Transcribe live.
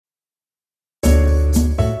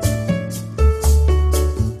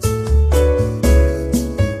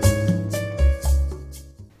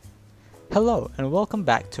Hello, and welcome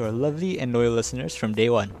back to our lovely and loyal listeners from day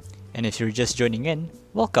one. And if you're just joining in,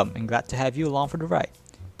 welcome and glad to have you along for the ride.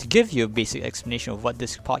 To give you a basic explanation of what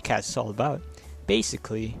this podcast is all about,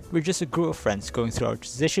 basically, we're just a group of friends going through our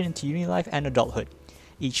transition into uni life and adulthood.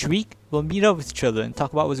 Each week, we'll meet up with each other and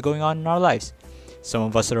talk about what's going on in our lives. Some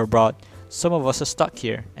of us are abroad, some of us are stuck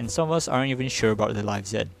here, and some of us aren't even sure about their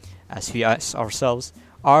lives yet. As we ask ourselves,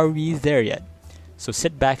 are we there yet? So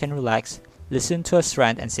sit back and relax, listen to us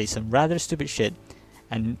rant and say some rather stupid shit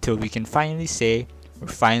until we can finally say we're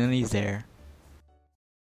finally there.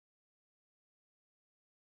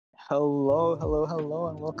 Hello,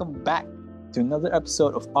 and welcome back to another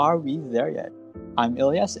episode of Are We There Yet? I'm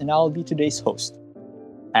Elyas and I'll be today's host.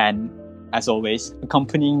 And as always,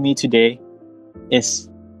 accompanying me today is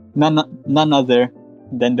none other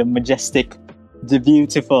than the majestic, the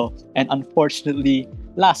beautiful, and unfortunately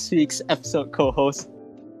last week's episode co-host,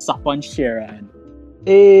 Safwan Sharan.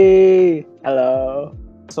 Hey, hello.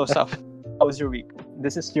 So, Saf, how was your week?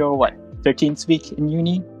 This is your 13th week in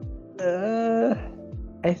uni?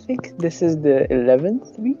 I think this is the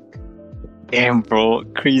 11th week. Damn, bro,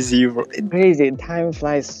 crazy, bro. Crazy, time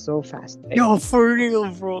flies so fast. Yo, for real,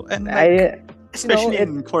 bro. And especially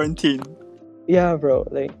in quarantine. Yeah, bro.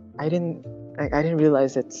 I didn't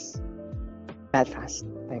realize it's that fast.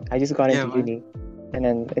 I just got into uni, and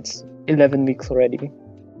then it's 11 weeks already.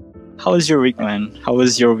 How was your week, man? How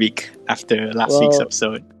was your week after last week's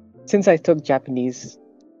episode? Since I took Japanese,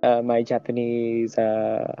 my Japanese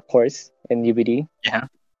course in UBD,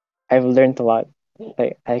 I've learned a lot.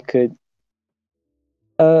 I could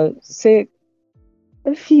say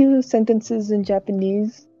a few sentences in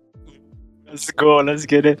Japanese. Let's go. Let's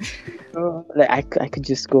get it. I could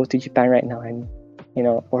just go to Japan right now and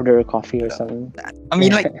order a coffee or something.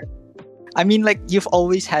 I mean, you've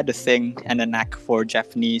always had a thing and a knack for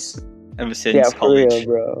Japanese ever since college. For real,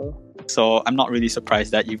 bro. So I'm not really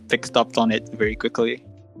surprised that you picked up on it very quickly.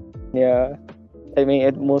 Yeah. I mean,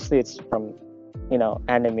 it's from,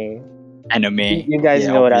 anime. Anime. You guys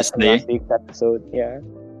know that from last week's episode, yeah.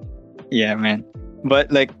 Yeah, man.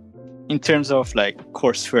 But, in terms of,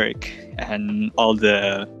 coursework and all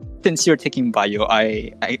the... Since you're taking bio,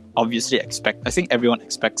 I obviously I think everyone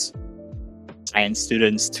expects science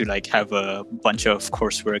students to have a bunch of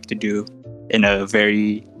coursework to do in a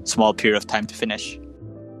very small period of time to finish.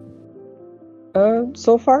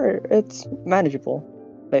 So far it's manageable.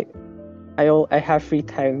 I have free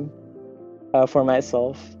time for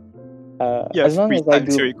myself. As long as I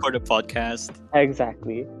do to record a podcast.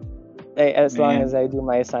 Exactly. As long as I do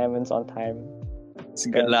my assignments on time. It's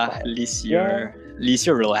good lah. At least you're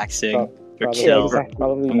relaxing. You're chill.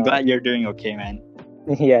 Probably I'm glad you're doing okay, man.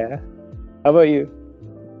 Yeah. How about you?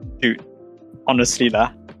 Dude, honestly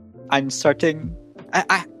lah, I'm starting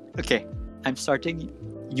I'm starting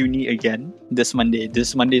uni again this Monday.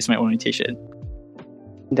 This Monday is my orientation.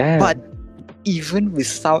 Damn. But even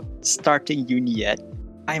without starting uni yet,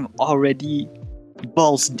 I'm already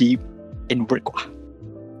balls deep in work.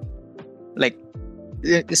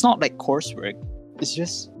 It's not coursework. It's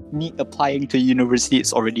just me applying to university.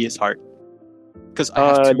 It's already as hard. Because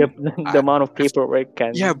the amount of paperwork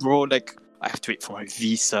can... Yeah, bro. I have to wait for my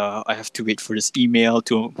visa. I have to wait for this email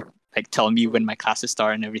to tell me when my classes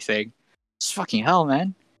start and everything. It's fucking hell,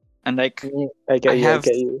 man. And I get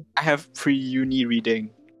you. I have pre-uni reading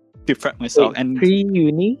to prep myself. And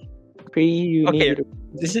pre-uni. Okay,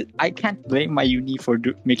 I can't blame my uni for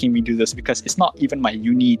making me do this because it's not even my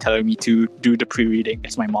uni telling me to do the pre-reading.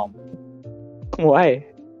 It's my mom. Why?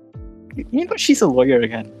 She's a lawyer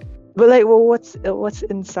again. But what's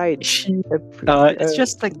inside? It's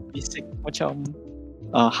just basic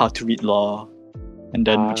how to read law, and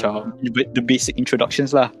then the basic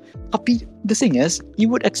introductions lah. Tapi the thing is, you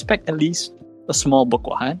would expect at least a small book,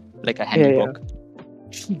 like a handy book.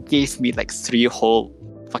 She gave me 3 whole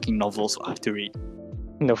fucking novels I have to read.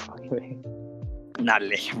 No fucking way. Not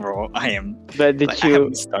really, bro. I am. But did you? I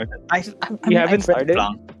haven't started. You haven't started?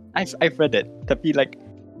 I've read it. Tapi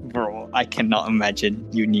bro, I cannot imagine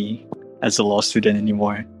uni as a law student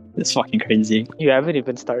anymore. It's fucking crazy. You haven't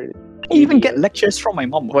even started. I even get lectures from my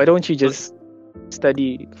mom. Why don't you just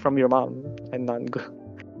study from your mom and not go?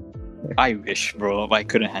 I wish, bro. I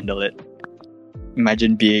couldn't handle it.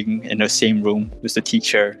 Imagine being in the same room with the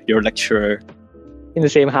teacher, your lecturer. In the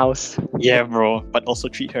same house. Yeah, bro. But also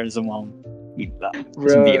treat her as a mom. It's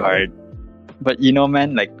gonna be hard. But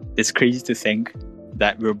man, it's crazy to think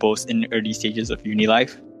that we're both in early stages of uni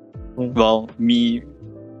life. Well, me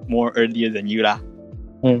more earlier than you lah.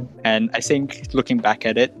 And I think looking back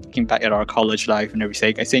at our college life and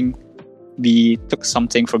everything, I think we took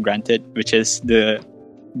something for granted, which is the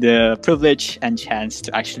the privilege and chance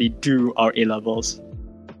to actually do our A levels.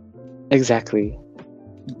 Exactly.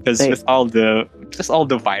 Because with all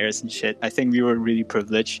the virus and shit, I think we were really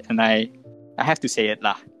privileged, and I have to say it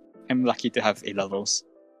lah. I'm lucky to have A levels,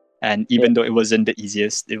 and even though it wasn't the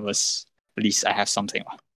easiest, it was at least I have something.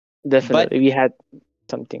 Definitely, we had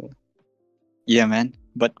something. Yeah, man.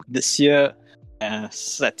 But this year,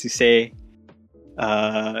 sad to say,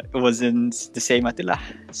 it wasn't the same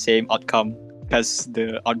same outcome, because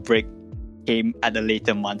the outbreak came at a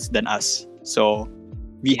later month than us. So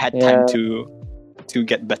we had time to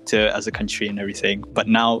get better as a country and everything. But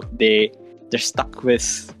now they're stuck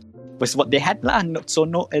with what they had lah. So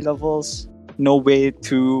no A levels, no way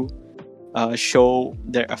to show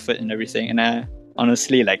their effort and everything. And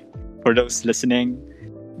honestly, like, for those listening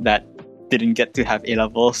that didn't get to have A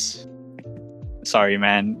levels, sorry,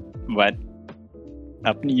 man. But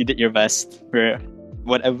you did your best.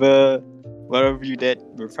 Whatever you did,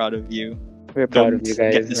 we're proud of you. We're proud of you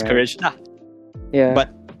guys. Get discouraged, lah. Yeah. But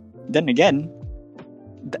then again,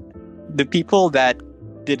 the people that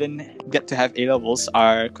didn't get to have A levels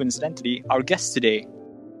are coincidentally our guests today,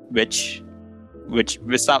 which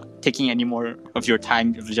without taking any more of your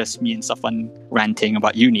time, it was just me and Safwan ranting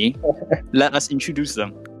about uni. Let us introduce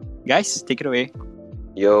them. Guys, take it away.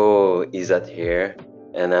 Yo, Izzat here,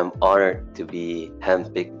 and I'm honored to be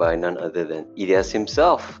handpicked by none other than Elyas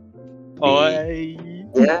himself.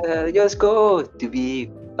 Yeah, let's go to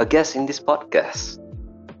be a guest in this podcast.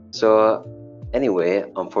 So, anyway,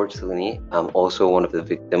 unfortunately, I'm also one of the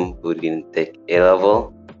victims who didn't take A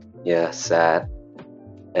level. Yeah, sad.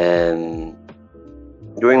 And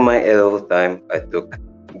during my A level time, I took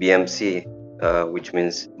BMC, which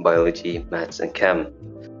means biology, maths, and chem.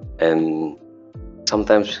 And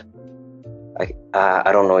sometimes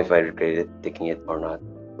I don't know if I regretted taking it or not.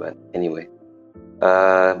 But anyway,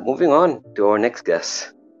 moving on to our next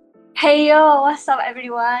guest. Hey yo, what's up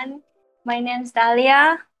everyone? My name's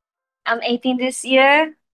Dahlia. I'm 18 this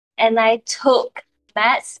year, and I took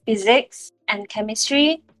maths, physics, and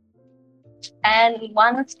chemistry. And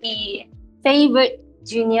one of the favorite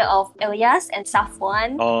junior of Elyas and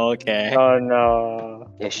Safwan. Okay. Oh no.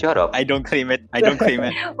 Yeah, shut up. I don't claim it.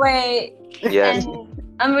 Wait. Yes. And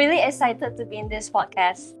I'm really excited to be in this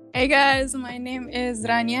podcast. Hey guys, my name is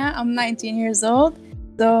Rania. I'm 19 years old.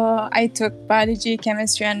 So I took biology,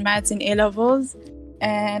 chemistry, and maths in A levels.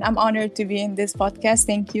 And I'm honored to be in this podcast.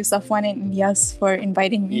 Thank you, Safwan and Elyas, for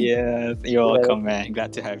inviting me. Yeah, you're welcome, man.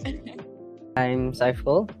 Glad to have you. I'm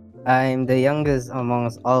Saiful. I'm the youngest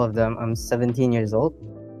amongst all of them. I'm 17 years old.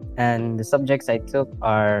 And the subjects I took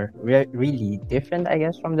are really different, I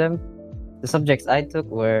guess, from them. The subjects I took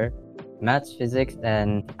were maths, physics,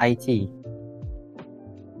 and IT.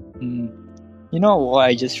 You know what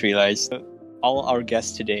I just realized? All our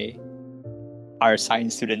guests today are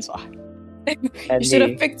science students. You should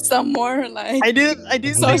have picked some more like I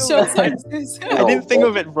didn't social sciences. I didn't think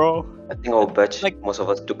of it, bro. I think our batch, most of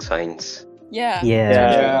us took science. Yeah.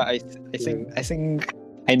 I think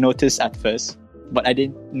I noticed at first, but I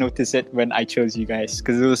didn't notice it when I chose you guys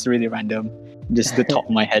because it was really random, just the top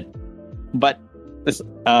of my head. But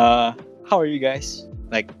how are you guys?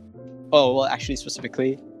 Actually,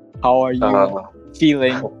 specifically, how are you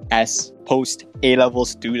feeling as post A level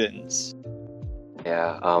students?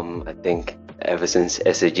 Yeah, I think ever since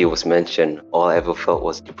SAG was mentioned, all I ever felt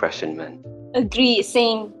was depression, man. Agree,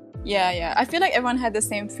 same. Yeah. I feel like everyone had the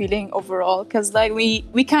same feeling overall because like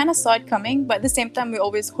we kind of saw it coming, but at the same time we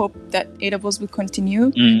always hoped that A levels would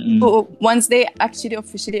continue. But once they actually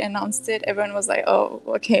officially announced it, everyone was like, "Oh,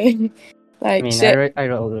 okay." Like, I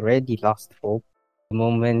already lost hope the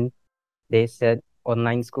moment they said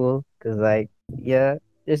online school because,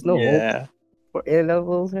 there's no hope for A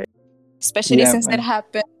levels. Right? Especially since it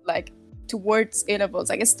happened like towards A levels,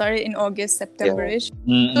 like it started in August, September-ish.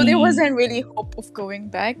 So there wasn't really hope of going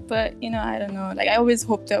back. But I don't know. Like I always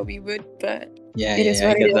hoped that we would, but it is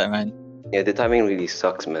what I get that, man. Yeah, the timing really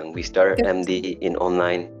sucks, man. We started MD in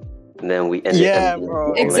online, and then we ended MD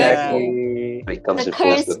bro. in Exactly. It comes The to full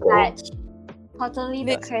cursed circle. batch. Totally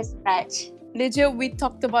the cursed batch. Legit, we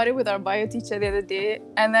talked about it with our bio teacher the other day,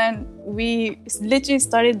 and then we literally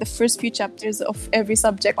started the first few chapters of every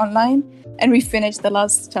subject online, and we finished the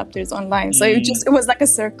last chapters online. So it was like a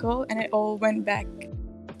circle, and it all went back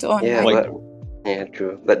to online. Yeah,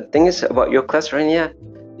 true. But the thing is about your class, Rania,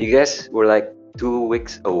 you guys were like 2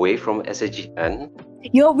 weeks away from SAGN.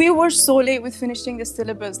 Yo, we were so late with finishing the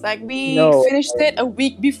syllabus. Like we finished it a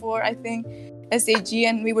week before, I think, SAG,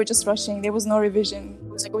 and we were just rushing. There was no revision.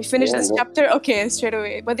 It was like, we finished this chapter, okay, straight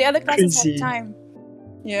away. But the other classes had time.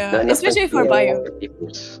 Yeah, especially for bio.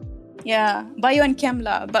 Yeah, bio and chem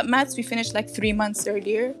lah. But maths we finished like 3 months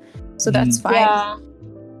earlier, so that's fine. Yeah.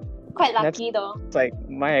 Quite lucky though. It's like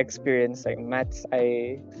my experience, like maths,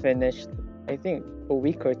 I finished, I think, a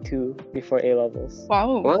week or two before A levels.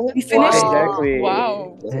 Wow. What? We finished. Wow. Exactly.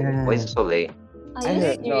 Wow. Why is it so late? Are I you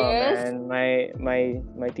don't know, serious? man.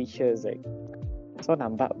 My teacher is like, so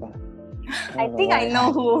nampak ba? I think I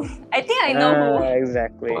know who. I think I know who.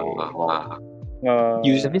 Exactly. Wow.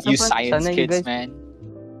 You Tapi science sana you kids, guys- man.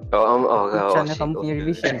 Sana Shit, kamu punya okay.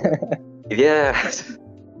 revision. Yeah.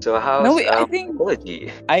 So how's No, I think-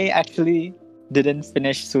 psychology? I actually didn't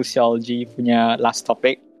finish sociology punya last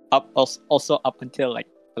topic also up until like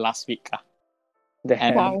the last week.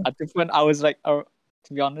 And Wow. at the point I was like, to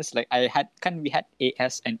be honest, like we had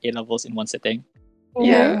AS and A levels in one sitting.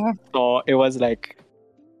 Yeah. So it was like,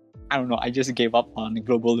 I don't know, I just gave up on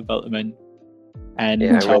global development. And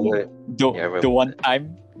Yeah, I remember. the, Yeah, I remember the one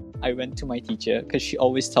time I went to my teacher, because she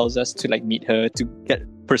always tells us to like meet her to get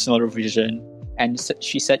personal revision, and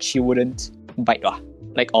she said she wouldn't bite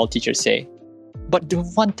like all teachers say. But the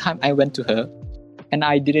one time I went to her and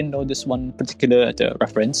I didn't know this one particular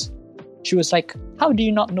reference, she was like, "How do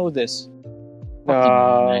you not know this?" Fucking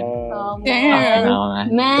hell, man. Oh, Damn. man.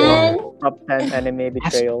 Man. Top 10 anime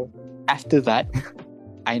betrayal. After that,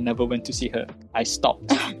 I never went to see her. I stopped.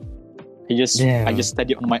 I just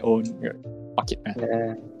studied on my own. Fuck it, man.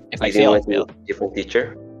 Yeah. If I You fail, I went to fail. a different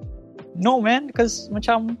teacher? No, man, because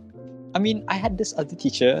I mean, I had this other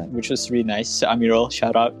teacher, which was really nice. So Amirul,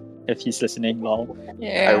 shout out if he's listening, lol. I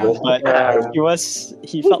Yeah. was. But Yeah.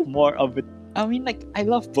 he felt more of it. I mean, like, I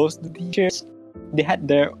love both the teachers. They had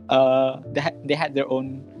their they had their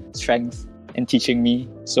own strength in teaching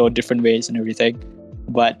me, so different ways and everything.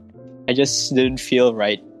 But I just didn't feel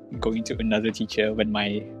right going to another teacher when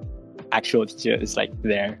my actual teacher is like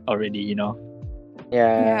there already, you know.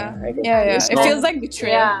 Yeah. I get Yeah. It's It not- feels like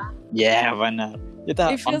betrayal. Yeah. Yeah, why It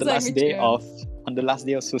on feels the like last day betrayal. on the last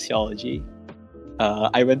day of sociology,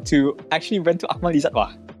 I went to Akmal Izzat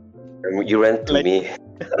wah. You ran to Like- me.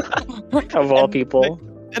 Of all And, people.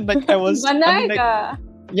 And like I was, I Benar mean, like, ke?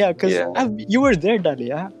 yeah, because Yeah. you were there,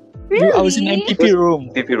 Dalia. Really? I was in MPP room.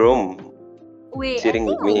 PP room. Wait, sitting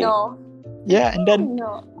I think with me. I know. Yeah, and then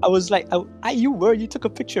No. I was like, you took a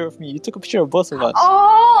picture of me. You took a picture of both of us.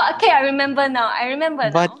 Oh, okay, I remember now.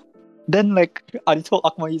 But then, like, I told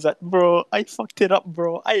Akmal Izzat, bro, I fucked it up,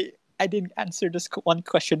 bro. I didn't answer this one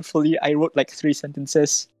question fully. I wrote like 3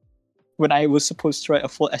 sentences when I was supposed to write a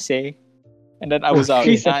full essay, and then I was out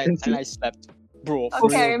 3 and sentences? I slept, bro. for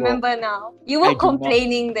Okay, I real, bro. remember now. You I were do not-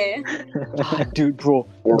 complaining there. Dude, bro.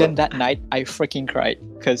 Then that night, I freaking cried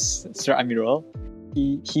because Sir Amirul,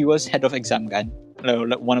 he was head of exam gan,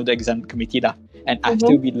 like one of the exam committee lah. And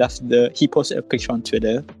after we left he posted a picture on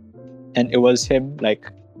Twitter, and it was him like,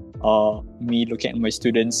 me looking at my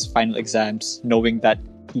students' final exams, knowing that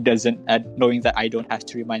knowing that I don't have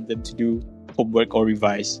to remind them to do homework or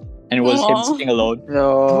revise, and it was him Aw. sitting alone.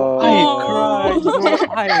 No. I Aw.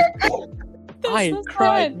 cried, bro. I so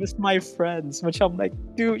cried sad. with my friends, which I'm like,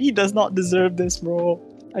 dude, he does not deserve this, bro.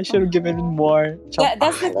 I should have given him more.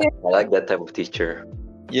 That's the thing. I like that type of teacher.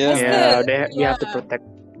 Yeah. Yeah, That's we have to yeah. protect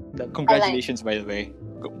them. Congratulations, by the way,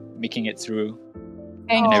 making it through.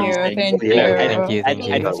 Thank Oh. you. Everything. Thank Yeah, you. thank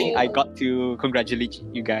you. I don't you. think I got to congratulate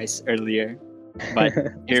you guys earlier, but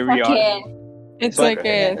here we are. Okay. It's But-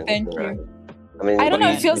 okay. Thank you. I mean, I don't know,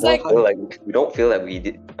 it feels we don't like- we don't feel like we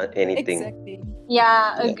did anything. Exactly.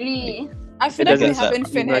 Yeah, agree. I feel It like we doesn't haven't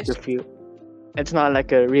seem like finished. a few. It's not like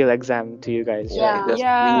a real exam to you guys. Yeah. Right?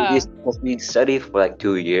 because Yeah. we studied for like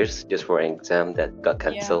 2 years just for an exam that got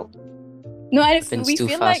cancelled. No, Happens we too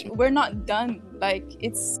feel fast. like we're not done. Like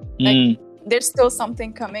it's like Mm. there's still something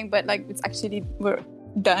coming, but like it's actually we're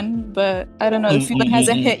done. But I don't know, the Mm, feeling mm,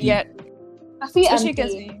 hasn't mm, hit mm. yet. I feel Especially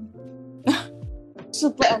because empty.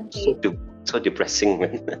 Super empty. So depressing,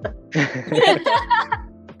 man.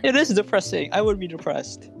 It is depressing. I would be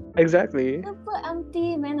depressed. Exactly. Super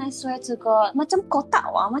empty, man. I swear to God. Macam kotak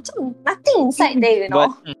wah. Macam nothing inside there, you know.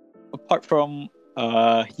 But apart from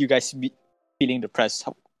you guys feeling depressed,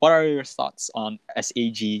 what are your thoughts on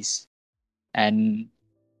SAGs? And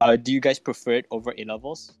do you guys prefer it over A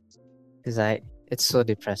levels? Because it's so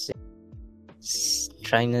depressing.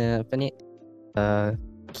 Trying to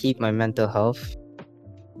keep my mental health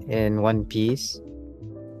in one piece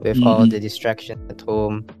with all the distractions at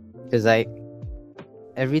home. Because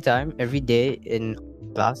every day in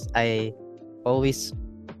class, I always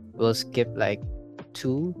will skip like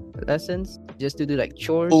 2 lessons just to do like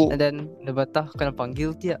chores, Oh. and then nabatah kena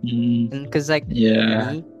panggil tiap. Mm, And because like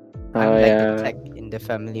yeah. me, I'm Oh, like yeah. the tech in the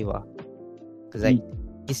family wah. Because like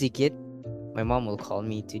sikit my mom will call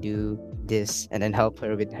me to do this and then help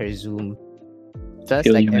her with her Zoom. Plus,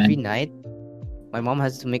 Feel like you, every man. night, my mom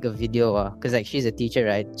has to make a video because like she's a teacher,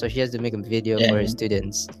 right? So she has to make a video Yeah, for her yeah.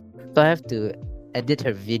 students. So I have to edit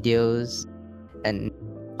her videos and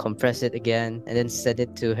compress it again and then send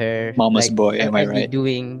it to her. Mama's Like boy, am I I'd be right?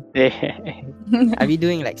 doing Yeah. I'd be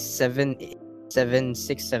doing like 7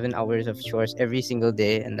 hours of chores every single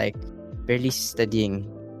day and like barely studying.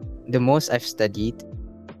 The most I've studied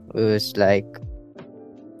was like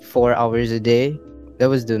 4 hours a day. That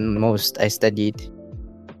was the most I studied.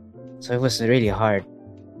 So it was really hard.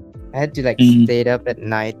 I had to like Mhm. stay up at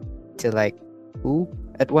night till like 2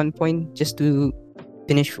 at one point just to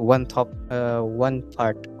finish one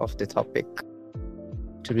part of the topic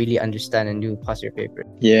to really understand and do pass your paper.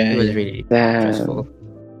 Yeah, It was yeah. really Damn. stressful.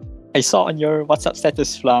 I saw on your WhatsApp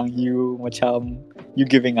status, Flang, you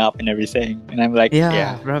giving up and everything, and I'm like,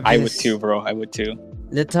 Yeah, bro, I would because too, bro. I would too.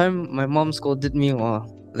 the time my mom scolded me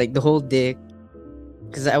like the whole day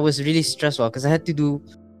because I was really stressed because I had to do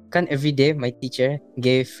every day my teacher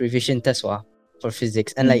gave revision test for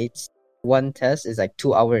physics and Mm. like it's one test is like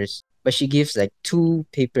 2 hours but she gives like 2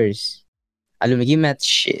 papers alumagi maths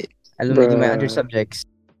Shit. alumagi my other Bruh. subjects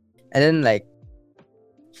and then like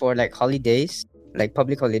for like holidays like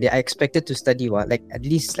public holiday I expected to study like at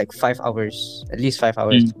least 5 hours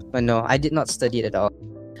but no I did not study at all.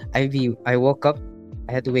 I woke up.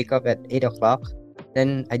 I had to wake up at 8 o'clock.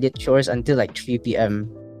 Then I did chores until like 3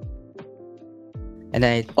 p.m. And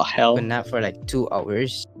I What the hell? took a nap for like 2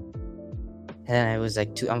 hours. And then I was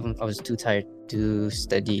like I was too tired to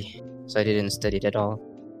study, so I didn't study at all.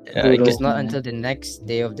 Yeah, I Brutal. guess It's not man. until the next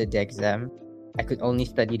day of the exam I could only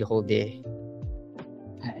study the whole day.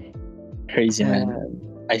 Crazy, man.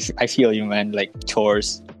 I feel you, man. Like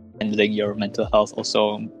chores, handling your mental health.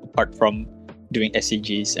 Also, apart from doing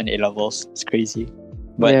SEGs and A levels, it's crazy.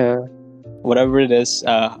 But yeah. whatever it is,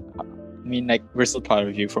 I mean, like we're still proud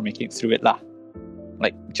of you for making it through it, lah.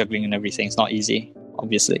 Like juggling and everything, it's not easy,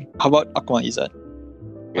 obviously. How about Akmal Izzat?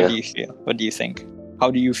 What Yeah. do you feel? What do you think? How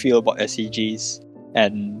do you feel about SEGs?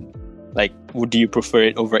 And like, do you prefer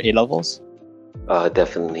it over A levels?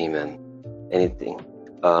 Definitely, man. Anything.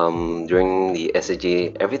 During the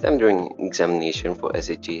SAG, every time during examination for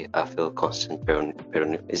SAG, I feel constant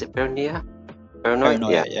is it paranoia? Paranoid?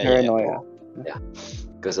 Paranoia, Yeah. Paranoia.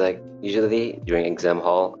 Because like usually during exam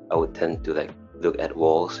hall, I would tend to like look at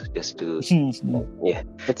walls just to yeah,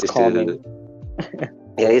 It's just calming. to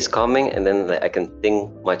yeah, it's calming, and then like I can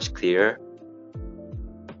think much clearer.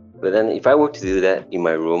 But then if I were to do that in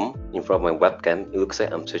my room in front of my webcam, it looks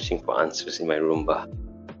like I'm searching for answers in my room, but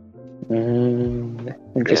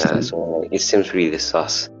Interesting. yeah, so it seems really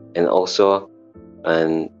sus. And also,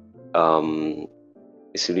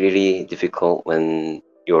 it's really difficult when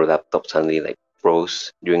your laptop suddenly like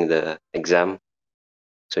froze during the exam,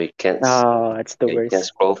 so you can't Oh, it's the you can't worst.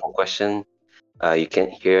 scroll for question. You can't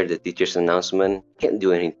hear the teacher's announcement. You can't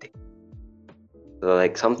do anything. So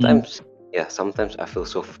like sometimes I feel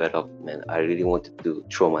so fed up, man. I really wanted to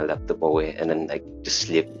throw my laptop away and then like just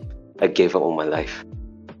sleep. I gave up on my life.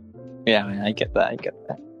 Yeah, man, I get that.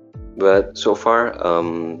 But so far,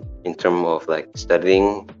 in terms of like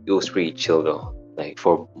studying, it was pretty chill though. Like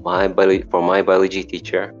for my biology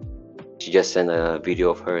teacher, she just sent a video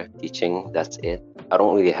of her teaching. That's it. I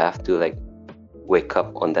don't really have to like wake up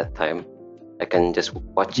on that time. I can just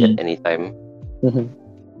watch it anytime. Mhm.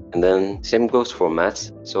 And then same goes for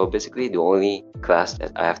maths. So basically, the only class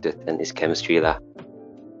that I have to attend is chemistry lah.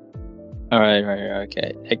 Alright,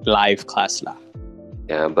 okay. Like live class lah.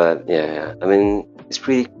 Yeah, but yeah. I mean, it's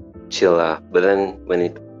pretty chill lah. But then when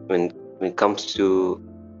it comes to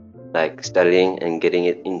like studying and getting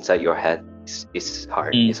it inside your head, it's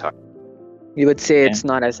hard. It's hard. You would say Yeah. it's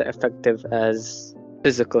not as effective as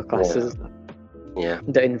physical classes. Yeah.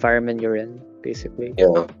 The environment you're in, basically.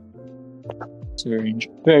 Yeah. It's very,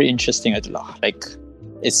 very interesting, Adullah. Like,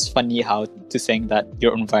 it's funny how to think that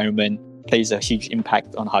your environment plays a huge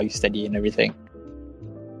impact on how you study and everything.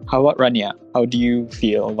 How about Rania? How do you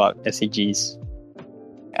feel about SAGs?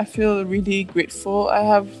 I feel really grateful. I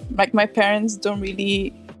have like my parents don't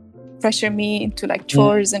really pressure me into like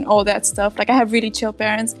chores and all that stuff. Like I have really chill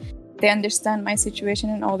parents. They understand my situation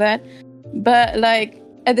and all that. But like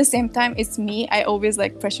at the same time, it's me. I always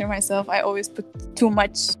like pressure myself. I always put too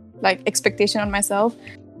much like expectation on myself.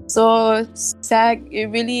 So SAG, it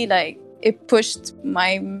really like it pushed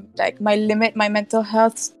my limit, my mental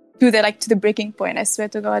health to the breaking point. I swear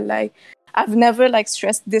to God, like I've never like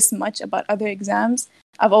stressed this much about other exams.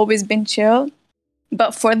 I've always been chill.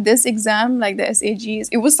 But for this exam, like the SAGs,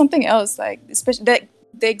 it was something else. Like especially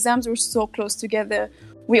the exams were so close together.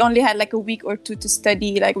 we only had like a week or two to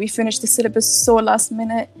study. Like we finished the syllabus so last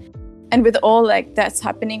minute. And with all like that's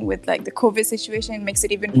happening with like the COVID situation, it makes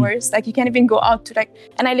it even worse. Like you can't even go out to like,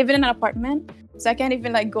 and I live in an apartment, so I can't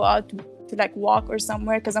even like go out to like walk or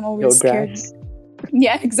somewhere because I'm always scared.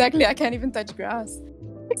 Yeah, exactly. I can't even touch grass.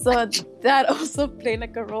 So that also played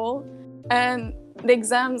like a role. And the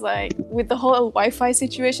exams, like with the whole Wi-Fi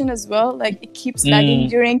situation as well, like it keeps lagging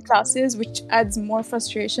during classes, which adds more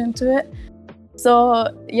frustration to it. So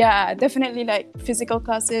yeah, definitely like physical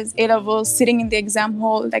classes, A-levels, sitting in the exam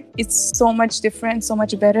hall, like it's so much different, so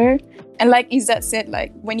much better. And like Izzat said,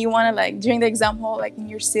 like when you want to like during the exam hall, like when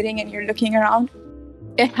you're sitting and you're looking around,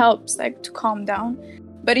 it helps like to calm down.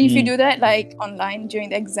 But if you do that like online during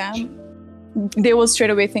the exam, they will straight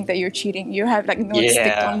away think that you're cheating. You have like notes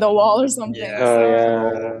sticked on the wall or something.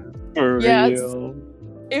 For real.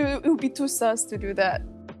 It would be too sus to do that.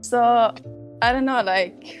 So I don't know,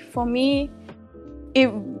 like for me,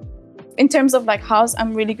 in terms of like house,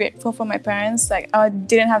 I'm really grateful for my parents. Like I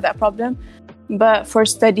didn't have that problem, but for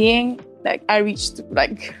studying, like I reached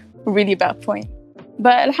like a really bad point.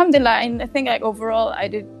 But alhamdulillah, and I think like overall I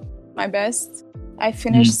did my best. I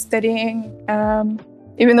finished studying,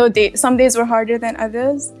 even though some days were harder than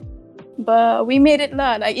others, but we made it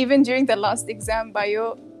lah. Like even during the last exam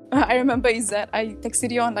bio, I remember is that I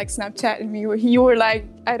texted you on like Snapchat and you were like,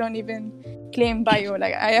 I don't even claim bio,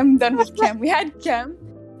 like I am done with chem. We had chem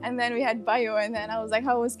and then we had bio, and then I was like,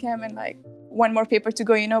 how was chem? And like one more paper to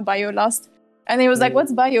go, bio lost. And he was like,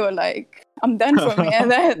 what's bio? Like I'm done for me.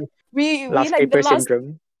 And then we last like paper the last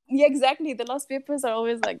syndrome. Yeah, exactly. The last papers are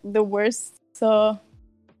always like the worst. So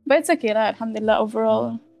but it's okay lah, alhamdulillah.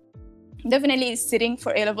 Overall definitely sitting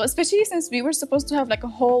for A-level, especially since we were supposed to have like a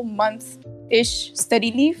whole month-ish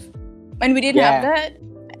study leave and we didn't have that.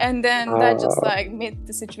 And then that just like made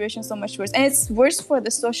the situation so much worse. And it's worse for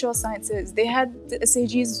the social sciences. They had the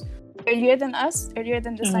SAGs earlier than us, earlier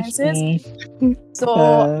than the sciences.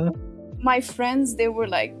 So my friends, they were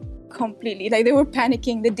like completely, like they were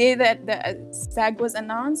panicking the day that the SAG was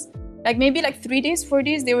announced. Like maybe like 3 days, 4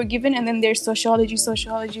 days they were given, and then their sociology,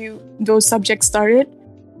 those subjects started.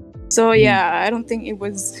 So yeah, I don't think it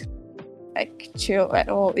was like chill at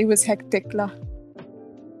all. It was hectic lah.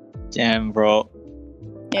 Damn, bro.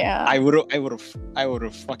 Yeah, I would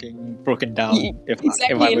have fucking broken down if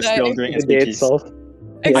I was like, still doing the day SPGs. itself.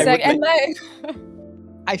 Exactly, I and like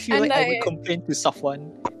I feel and like I like- would complain to Safwan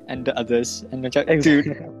and the others, and they're like,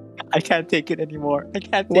 dude, I can't take it anymore. I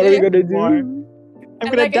can't take What are we it gonna anymore. do? I'm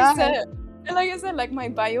and gonna like die. I said, like my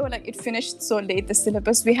bio, like it finished so late, the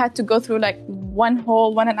syllabus. We had to go through like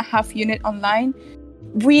 1.5 unit online.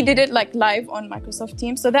 We did it like live on Microsoft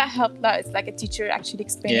Teams, so that helped. It's like a teacher actually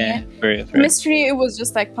explaining it. Very. Chemistry, it was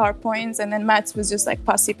just like PowerPoints, and then maths was just like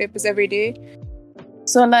passy papers every day.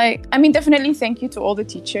 So like, I mean, definitely thank you to all the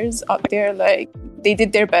teachers out there. Like they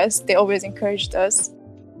did their best. They always encouraged us.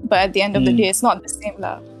 But at the end of the day, it's not the same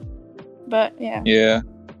lah. But yeah. Yeah.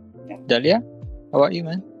 Dalia, how about you,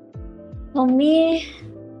 man? For me,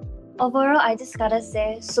 overall, I just gotta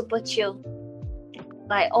say super chill.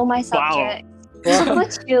 Like all my subjects, super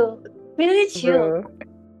chill, really chill. Bro.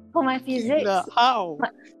 For my physics, How?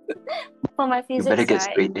 for my You physics, better get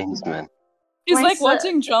right? straight A's, man. It's My like sir-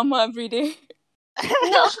 watching drama every day.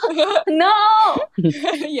 No.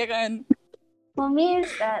 Yeah, kan? For me,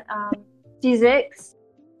 is that physics.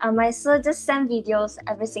 My sir just send videos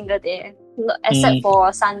every single day, except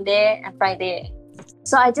for Sunday and Friday.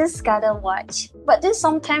 So I just gotta watch. But then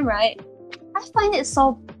sometime, right, I find it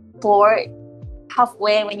so bored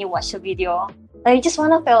halfway when you watch a video. Like you just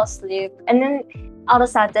wanna fall asleep, and then all of a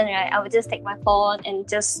sudden, right, I would just take my phone and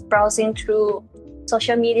just browsing through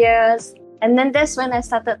social medias. And then that's when I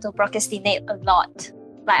started to procrastinate a lot.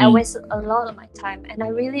 Like I wasted a lot of my time, and I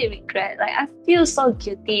really regret. Like I feel so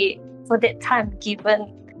guilty for that time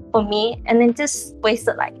given for me, and then just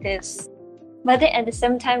wasted like this. But then at the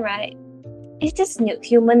same time, right, it's just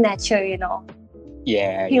human nature,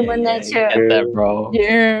 Yeah. Human nature. Get that, bro.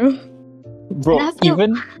 Yeah. Bro, And I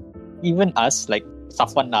feel- even us, like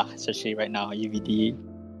Safwan lah, especially right now, UVD,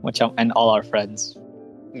 macam, and all our friends.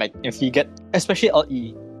 Like if we get, especially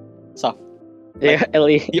LE, Saf, Yeah,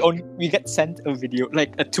 Ellie. we get sent a video,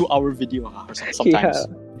 like a 2-hour video or sometimes.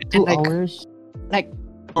 Yeah. And 2 hours.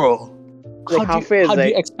 Bro, Like halfway how is do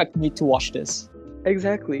you like expect me to watch this?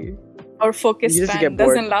 exactly. Our focus You just span get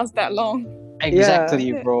bored. doesn't last that long.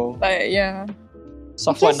 Exactly, bro. Like, yeah. You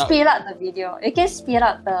Safwan, can speed up the video. You can speed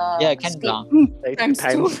up the yeah, it can speed. lang, Like Times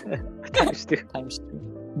two. times two. times 2.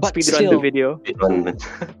 But Speed run the still, video.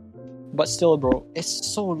 but still, bro, it's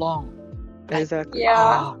so long. Exactly.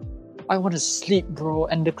 Yeah. I want to sleep, bro.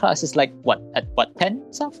 And the class is like what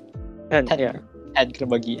 10 stuff? And 10, yeah. 10 kena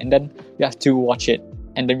bagi, and then you have to watch it,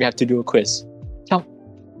 and then we have to do a quiz. Now,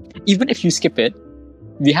 even if you skip it,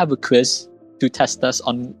 we have a quiz to test us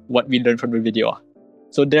on what we learned from the video.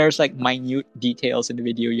 So there's like minute details in the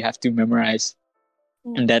video you have to memorize,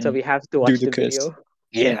 and then So we have to do watch the the quiz. video.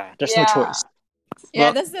 Yeah, there's no Yeah. choice.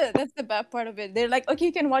 Yeah, Well- that's the bad part of it. They're like, okay,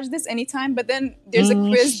 you can watch this anytime, but then there's a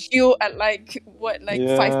quiz due at like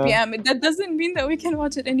 5 p.m. That doesn't mean that we can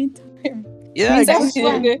watch it anytime. Yeah, Means that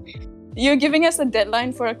exactly. you're giving us a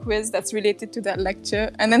deadline for a quiz that's related to that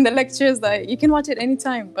lecture, and then the lecture is like, you can watch it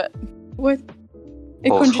anytime, but what?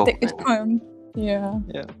 It False contradicts. hope, Yeah.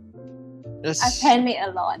 Just- I panic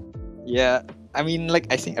a lot. Yeah, I mean,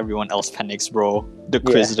 like, I think everyone else panics, bro. The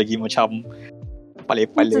quiz lagi macam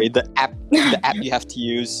pale-pale. The app you have to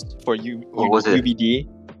use for What was it? UBD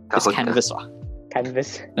is Kahoot. Canvas lah.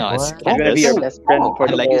 Canvas. No, it's What? It's gonna be Canvas. your best friend for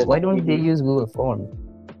I the like whole. it. Why don't they use Google Form?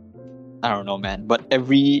 I don't know, man. But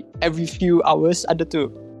every few hours, ada tu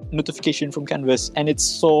notification from Canvas, and it's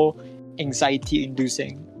so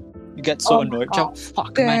anxiety-inducing. You get so Oh my annoyed. God. Macam,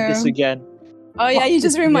 fuck, man, this Damn. again. Oh yeah, you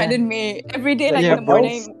just Yeah. reminded me. Every day, like Yeah, in the bro.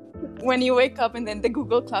 morning, when you wake up and then the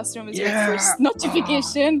Google Classroom is your Yeah. first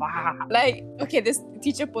notification. Like, okay, this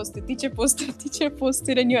teacher posted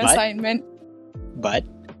a new But- assignment. But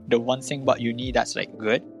the one thing about uni that's like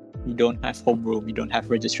good, you don't have homeroom, you don't have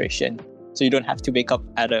registration, so you don't have to wake up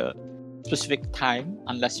at a specific time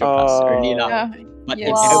unless your class is early lah. Yeah. But Yes.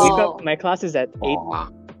 in I Wow. wake up. My class is at 8 Oh,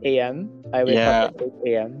 a.m. I wake Yeah. up at 8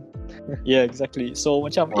 a.m. yeah, exactly. So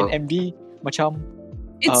macam in Oh. MD, macam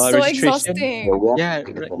It's so registration. exhausting. yeah,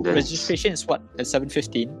 registration is what at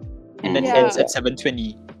 7:15, and then Yeah. ends at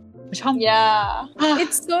 7:20. Macam Yeah.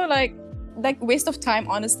 It's so like waste of time,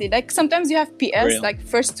 honestly. Like sometimes you have PS, Real. like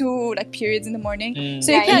first two like periods in the morning.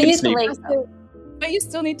 So Yeah, you can't you need to sleep. wake up. But you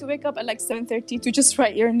still need to wake up at like 7:30 to just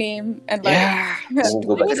write your name and like yeah,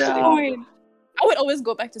 Go back what's to the sleep. point? I would always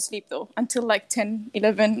go back to sleep though until like 10,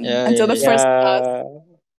 11 Yeah, until yeah, the first class.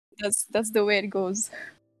 Yeah. That's the way it goes.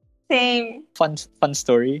 Same. funny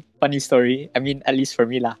story. I mean, at least for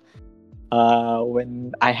me lah.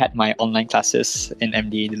 When I had my online classes in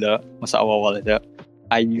MD dulu, masa awal-awal itu,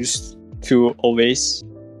 I used to always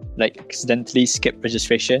like accidentally skip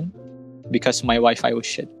registration because my Wi-Fi was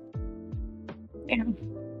shit. Damn.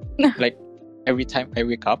 Like every time I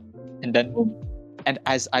wake up and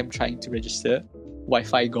as I'm trying to register,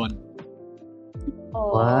 Wi-Fi gone.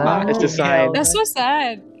 Oh. What? It's a sign. That's so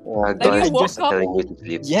sad. Yeah, Like God you is woke just up. telling you to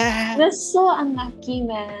sleep. Yeah. That's so unlucky,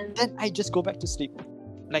 man. Then I just go back to sleep.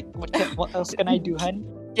 Like what else can I do, hun?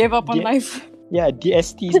 Gave up on Yeah. life. Yeah,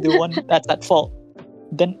 DST is the one that's at fault.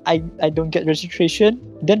 Then I don't get registration.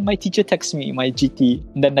 Then my teacher texts me, my GT.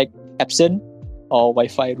 Then like absent or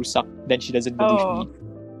Wi-Fi rusak. Then she doesn't believe Oh. me.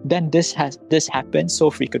 Then this happened so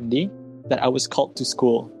frequently that I was called to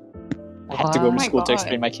school. I had to go Oh to my school to God.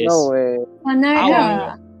 explain my case. No way. Mana Ow.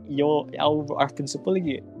 dah? Our principal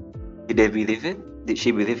lagi. Did they believe it? Did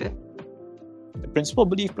she believe it? The principal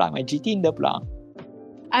believe pula. My GT in the pula.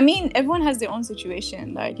 I mean, everyone has their own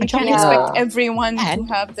situation. Like you can't Yeah. expect everyone to And-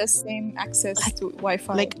 have the same access to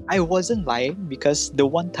Wi-Fi. Like I wasn't lying because the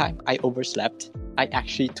one time I overslept, I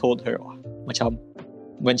actually told her, macam,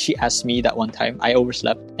 when she asked me that one time, I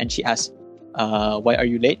overslept, and she asked, "Why are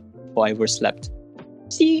you late?" Oh, I overslept.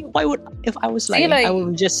 See, if I was See, lying, like- I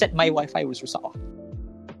would just said my Wi-Fi was rusak.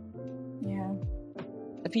 yeah.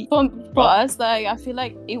 Tapi, For us, like I feel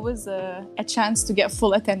like it was a chance to get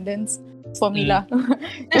full attendance for me lah.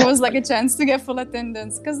 It was like a chance to get full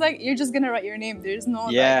attendance because like you're just gonna write your name. There's no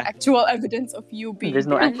Yeah. like actual evidence of you being There's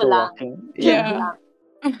no there. actual Lah. walking. Yeah.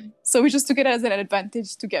 So we just took it as an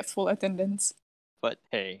advantage to get full attendance. but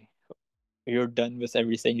hey, you're done with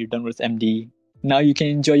everything. You're done with MD. Now you can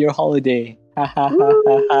enjoy your holiday. Ha ha ha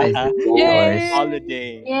ha ha. Yay!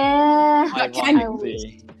 Holiday. Yeah. My But can-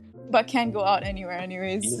 holiday. But can't go out anywhere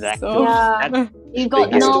anyways. Exactly. So Yeah. You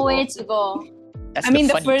got biggest nowhere to go. That's I mean,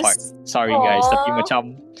 the the funny first- part. Sorry guys, tapi Aw. macam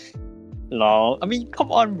lol. I mean,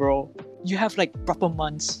 come on, bro. You have like proper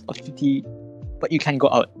months of duty, but you can't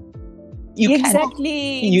go out. You can't.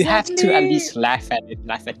 exactly. You have to at exactly. least laugh at it,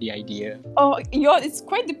 laugh at the idea. Oh, it's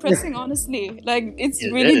quite depressing, honestly. Like, it's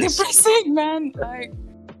It really is. depressing, man. Like,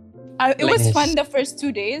 it Like- was fun the first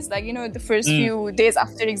 2 days. Like, you know, the first few days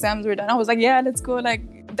after exams were done, I was like, yeah, let's go, like,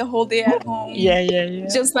 the whole day at home. Yeah.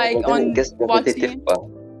 Just, like, But then on it gets repetitive watching. pa.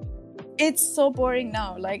 It's so boring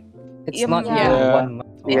now. Like, It's Yeah. not Yeah. even 1 month.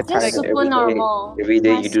 Yeah, It's just tired super every day. normal. Every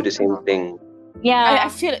day That's you do the super same thing. Yeah. I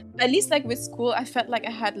feel, at least, like, with school, I felt like I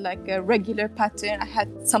had, like, a regular pattern. I had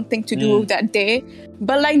something to do that day.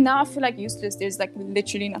 But, like, now I feel like useless. There's, like,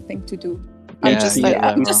 literally nothing to do. I'm Yeah, just, yeah, like,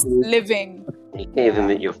 I'm yeah. just living. You can't even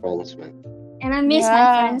meet your friends, man. And I miss my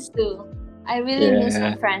Yeah. friends too. I really miss Yeah.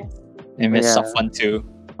 my friends. I miss Yeah. Safwan too.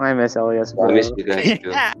 I miss Elias, bro. I miss you guys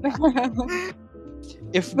too.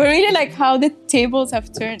 If But really, like how the tables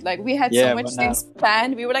have turned. Like we had Yeah, so much but now- things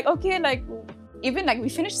planned. We were like, okay, like even like we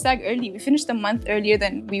finished SAG early. We finished a month earlier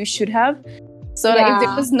than we should have. So like if there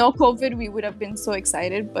Yeah. was no COVID, we would have been so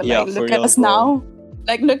excited. But Yeah, like for look at real, us bro. now.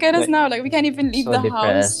 Like look at us Like- now. Like we can't even leave So the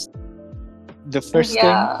house. depressed. the first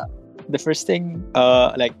Yeah. thing,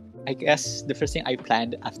 like I guess the first thing I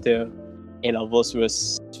planned after A levels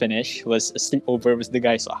was finished was a sleepover with the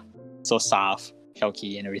guys. So Saf,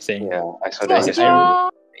 Shauki, and everything. Yeah, I saw So, that yesterday. yeah.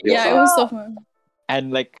 Yeah, it was so fun.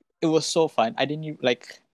 And like it was so fun. I didn't even,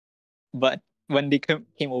 like, but when they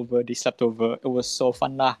came over, they slept over. It was so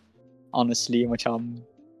fun lah. Honestly, macam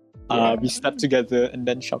we slept together, and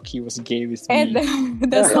then Shauki was gay with And me.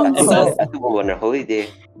 that sounds I so. go on a holiday.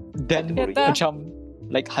 Then Yata. macam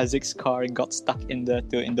like Hazik's car got stuck in the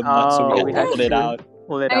mud, so we Oh, had to pull it yeah. out.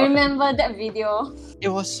 Pull it I out. remember that video. It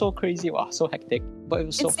was so crazy, wow, so hectic, but it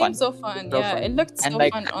was so It fun. seemed so fun. So Yeah, fun. it looked And so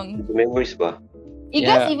like- fun on. The memories ba? You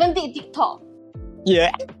Yeah. guys even did TikTok.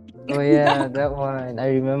 Yeah, Oh yeah, that one. I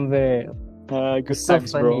remember. good It's so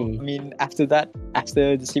times, bro. funny. I mean, after the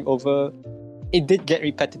sleepover, it did get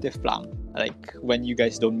repetitive, lang. Like when you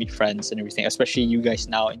guys don't meet friends and everything, especially you guys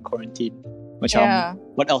now in quarantine. Macam, Yeah.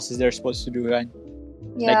 what else is there supposed to do, kan?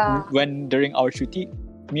 Yeah. Like when during our cuti,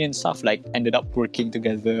 me and Saf like ended up working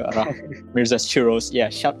together around Mirza's Churros. Yeah,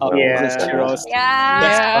 shout out Yeah. Mirza's Churros. yeah.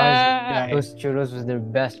 Best Yeah. guy. Those churros was their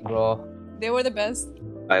best, bro. They were the best.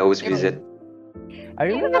 I always Yeah. visit. I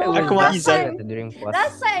remember it Like was what last Izzat- year during Puasa.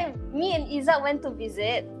 Last time, me and Izzat went to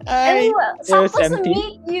visit, and Ay, we were it was supposed to empty.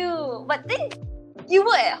 meet you, but then you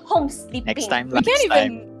were at home sleeping. Next time, We next can't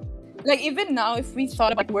time. even like even now if we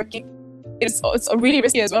thought about working, it's really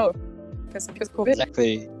risky as well because of COVID.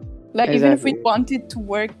 Exactly. Like even if we Exactly. wanted to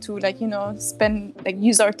work to spend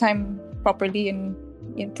use our time properly and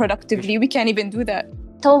productively, we can't even do that.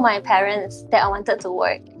 Told my parents that I wanted to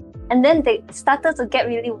work, and then they started to get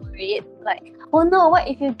really worried. Like, oh no, what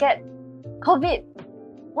if you get COVID?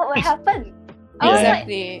 What will happen? I was like,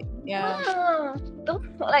 Exactly. Yeah. don't,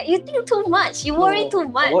 like you think too much. You worry too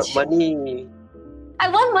much. What money? I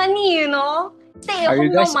want money, you know. Stay at Are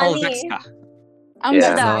you home, no guys all money. vax ka? I'm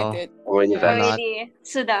Yeah. vaccinated. Already Yeah. vax. Already,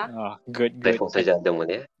 sudah. Oh, good. Platform saja ada mo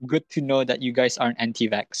ya. Good to know that you guys aren't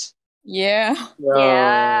anti-vax. Yeah.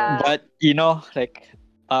 Yeah. But like,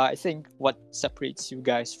 I think what separates you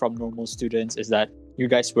guys from normal students is that you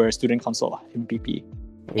guys were student council MPP.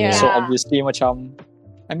 Yeah. So obviously, macam,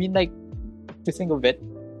 I mean, like, to think of it,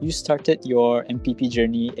 you started your MPP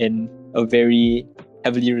journey in a very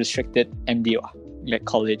heavily restricted MD, like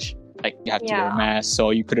college. Like you have to wear a Yeah. mask, so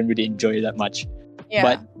you couldn't really enjoy that much. Yeah.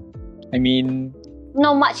 But I mean,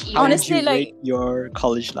 Not much. how Honestly, did you like- rate your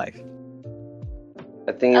college life?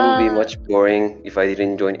 I think it would be Uh, much boring if I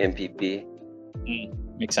didn't join MPP.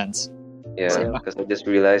 Makes sense. Yeah, Same. because I just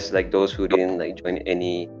realized like those who didn't like join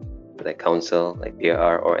any like council like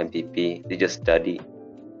PR or MPP, they just study.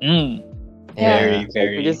 Mm. Yeah. Very, You're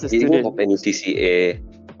very. just a They didn't student. have any CCA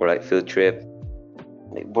or like field trip.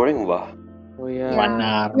 Like boring ba? Oh yeah.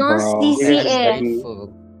 Wanar, No bro. CCA.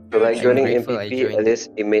 Grateful. So like I'm joining grateful I MPP, joined. at least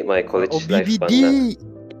it made my college life fun.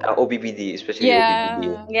 OBBD, especially OBBD.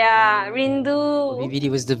 Yeah. Yeah, Rindu. BBD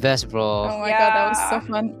was the best, bro. Oh my god, that was so Yeah.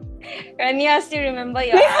 fun. Rania, still remember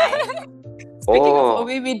your eye. Speaking Oh. of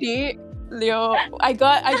OBBD, Leo, I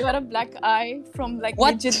got a black eye from like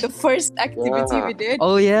What? legit the first activity Yeah. we did.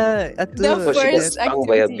 Oh yeah, The So she first got stung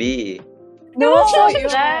by a activity. bee. No,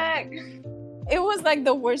 Black. it was like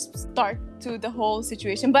the worst start to the whole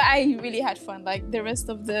situation, but I really had fun. Like the rest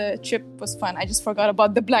of the trip was fun. I just forgot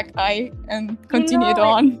about the black eye and continued know,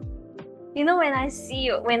 on. You know, when I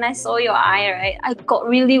saw your eye, right, I got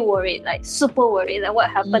really worried, like super worried. Like what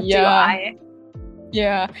happened to your Yeah. eye?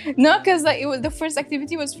 Yeah, no, because like it was the first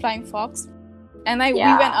activity was flying fox, and like we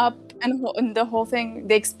Yeah. went up and the whole thing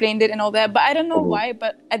they explained it and all that. But I don't know Mhm. why.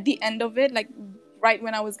 But at the end of it, like right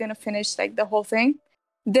when I was gonna finish like the whole thing,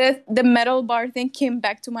 the metal bar thing came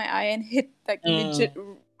back to my eye and hit like legit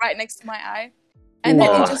right next to my eye, and then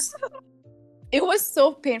Wow. it was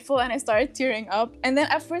so painful, and I started tearing up. And then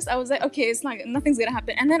at first I was like, okay, nothing's gonna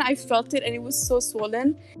happen. And then I felt it, and it was so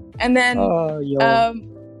swollen. And then Oh, yo.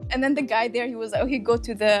 and then the guy there, he was like, okay, go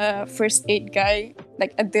to the first aid guy,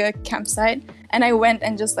 like at the campsite. And I went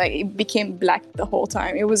and just like, it became black the whole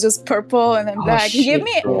time. It was just purple and then Oh, black. He gave shit,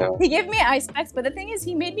 me bro. ice packs, but the thing is,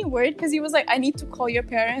 he made me worried because he was like, I need to call your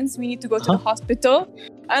parents. We need to go to the hospital.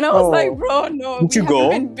 And I was Oh. like, bro, no. Did you we haven't go?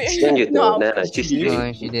 been big." Then you No, know, Nana, she's You-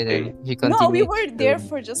 No, she didn't. She continued. no, we were there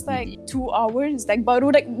for just like 2 hours. Like,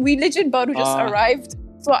 we legit baru just Ah. arrived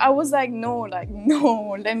So I was like, no,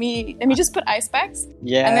 let me just put ice packs.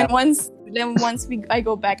 Yeah. And then once I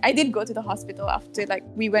go back, I did go to the hospital after like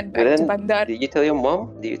we went back But to then, Bandar. did you tell your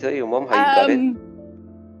mom? Did you tell your mom how you got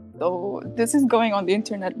it? So this is going on the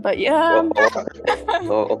internet, but yeah.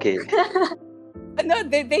 Oh, okay. No,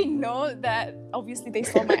 they know that obviously they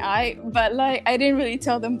saw my eye, but like I didn't really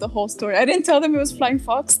tell them the whole story. I didn't tell them it was flying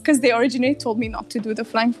fox because they originally told me not to do the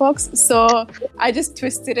flying fox. So I just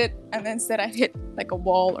twisted it and then said I hit like a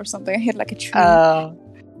wall or something. I hit like a tree.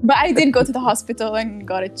 But I did go to the hospital and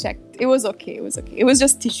got it checked. It was okay. It was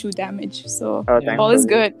just tissue damage. So all is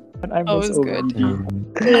good. All is good.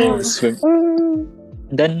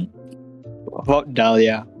 Then, about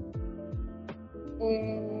Dahlia?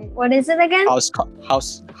 What is it again?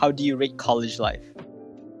 How do you rate college life?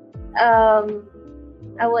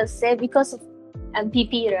 I would say because of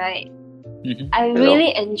MPP, right? Mm-hmm. I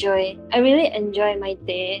really enjoy my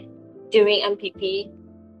day during MPP,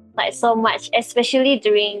 like so much, especially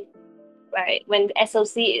during when the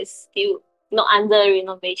SOC is still not under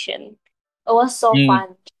renovation. It was so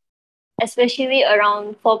fun, especially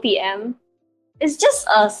around 4 p.m. It's just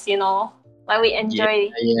us, like we enjoy.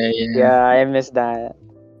 Yeah, I miss that.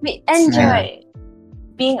 We enjoy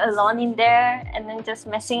being alone in there and then just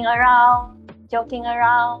messing around, joking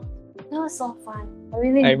around. It was so fun.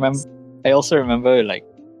 I also remember like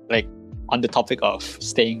on the topic of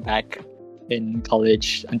staying back in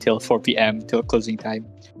college until 4 p.m. till closing time.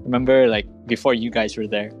 Remember like before you guys were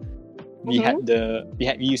there, we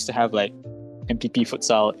we used to have like MPP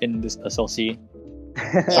futsal in this SLC.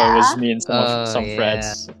 So it was me and some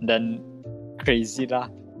friends. Then crazy lah.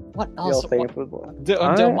 What else? The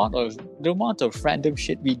amount of random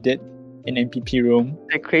shit we did in MPP room.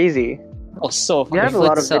 They're crazy. Oh, so We have a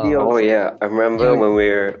lot of videos. Oh yeah, I remember when we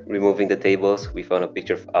were removing the tables, we found a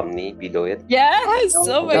picture of Amni below it. Yes,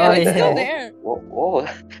 oh my god, it's still there. Whoa,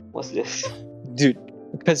 what's this? Dude,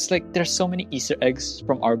 because like there's so many Easter eggs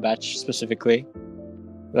from our batch specifically.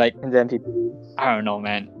 Like in the MPP. I don't know,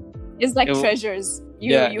 man. It's like treasures.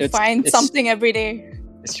 You find something every day.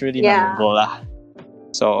 It's really memorable lah.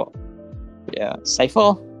 So, yeah,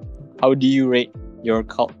 Saiful, how do you rate your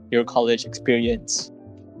college experience?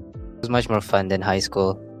 It was much more fun than high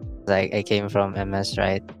school. Like I came from MS,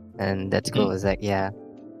 right? And that school was like,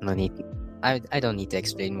 no need. I don't need to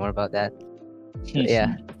explain more about that. But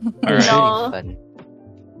yeah, Alright. really fun.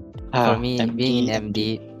 For me, MD. being in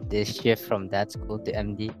MD, the shift from that school to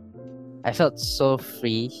MD, I felt so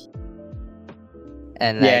free.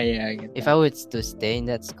 And like, I get if that. I were to stay in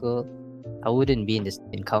that school, I wouldn't be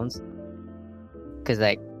in council. Because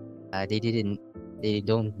like, they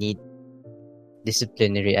don't need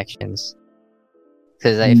disciplinary actions.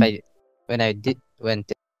 Because I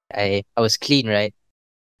was clean, right?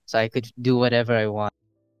 So I could do whatever I want.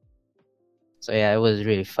 So yeah, it was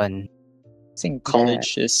really fun. I think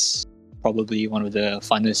college is probably one of the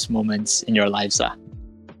funnest moments in your lives.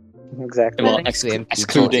 Exactly. Well, Thanks to MPP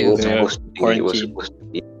excluding too. the quarantine. supposed to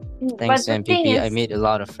be. Thanks to But the thing MPP, I is- made a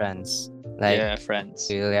lot of friends. Like Friends.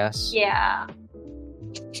 Elyas. Yeah.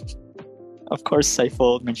 Of course,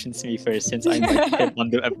 Saiful mentions me first since I invited him on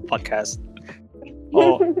the podcast.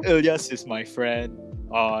 Oh, Elyas is my friend.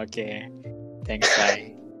 Oh, okay. Thanks,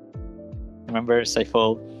 Sai. Remember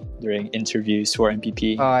Saiful during interviews for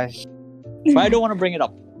MPP? Gosh. But I don't want to bring it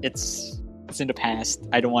up. It's in the past.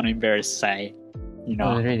 I don't want to embarrass Sai. You That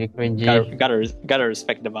was know, really cringy. gotta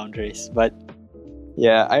respect the boundaries. But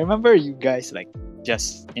yeah, I remember you guys like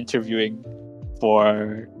just interviewing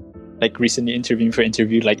for like recently interviewing for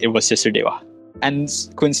interview like it was yesterday. And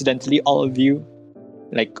coincidentally, all of you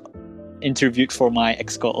like interviewed for my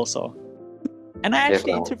exco also. And I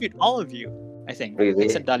actually interviewed all of you, I think. Really?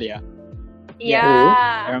 Except Dahlia.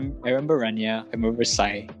 Yeah. I remember Rania. I remember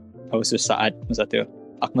Sai. I was with Saad.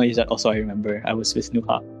 Akmal Izzat also I remember. I was with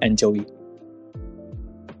Nuha and Joey.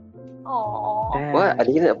 Oh. What? I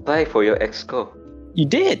didn't apply for your exco. You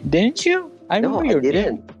did, didn't you? I remember your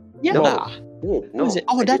name. Yeah. No. Who No, was it?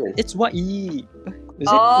 Oh, I that didn't. it's YE. Was it?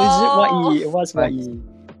 Oh. Was it YE? It was YE.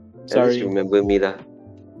 Just Sorry. remember me lah.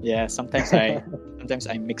 Yeah. Sometimes I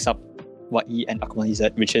mix up YE and Akmal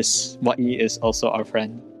Izzat, which is YE is also our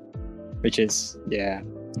friend. Which is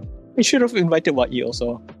we should have invited YE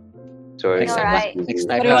also. Sorry. Next time, time, right. next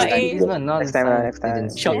time. What Next about time. you? These are not Next time, science next time.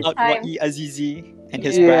 students. Shout Next out time. YE Azizi and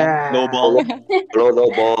his Yeah. brand Lowball. Low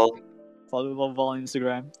ball. Follow Lowball on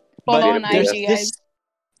Instagram. Follow But on there's IG, guys.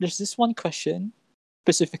 there's this one question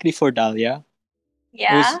specifically for Dahlia.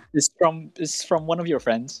 Yeah. Is from one of your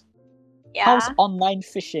friends. Yeah. How's online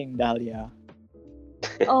fishing, Dahlia?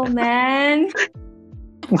 Oh man.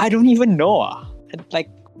 I don't even know. Like,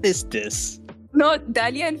 what is this? No,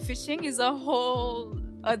 Dahlia and fishing is a whole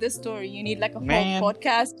other story. You need like a Man. whole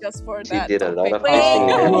podcast just for She that. did a lot of topic. fishing.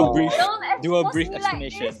 Wait, Do a and- brief- don't do a expose brief me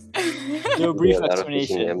explanation. Like this. Do a She brief did a lot of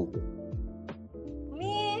fishing. explanation.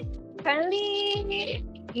 Me, currently,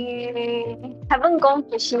 haven't gone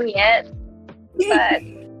fishing yet, but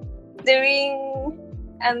during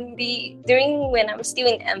when I'm still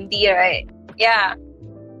in MD, right? Yeah,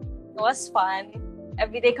 it was fun.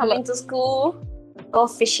 Every day coming to school, go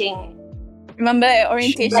fishing. Remember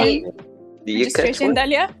orientation? Like, Do you catch Registration, one?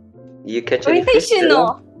 Dahlia? Do you catch any fish? orientation,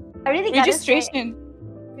 Stella? no. I really gotta say, Registration.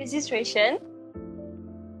 registration.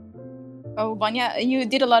 Oh, Vanya, you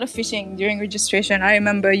did a lot of fishing during registration. I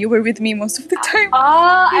remember you were with me most of the time.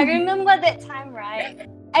 Oh, I remember that time, right?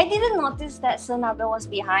 I didn't notice that Sanabe was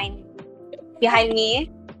behind me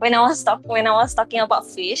when I was talking about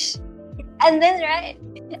fish. And then, right,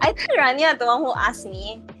 I think Rania the one who asked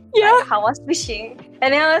me like, how I was fishing.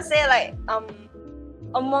 And then I would say like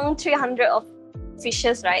among 300 of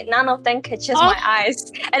fishes, right, none of them catches my eyes.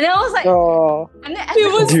 And then I was like, Oh, and then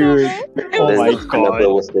It was Dude. so Oh Then my Annabelle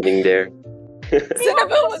god. was sitting there.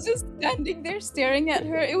 Annabelle was just standing there staring at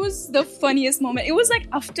her. It was the funniest moment. It was like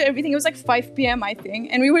after everything, it was like 5 p.m. I think,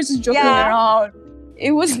 and we were just joking Yeah. around.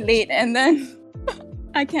 It was late, and then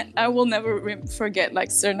I will never forget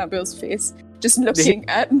like Sir Nabil's face, just looking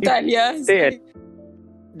at Dahlia. say it.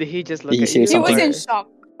 Did he just look Did he at say you? He was something? in shock.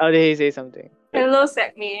 Oh, did he say something? he looks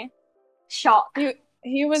at me, shocked.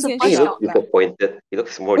 He was in Super He shock. looks disappointed. He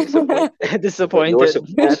looks more disappointed. But Disappointed.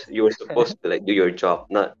 you were supposed to like do your job,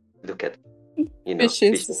 not look at Fishes.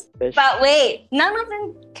 fishes. But wait, none of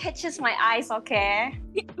them catches my eyes, okay?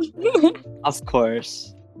 Of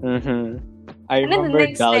course. Mm-hmm. I And then the remember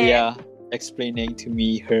next day- Dahlia explaining to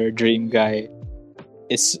me her dream guy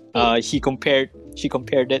is she compared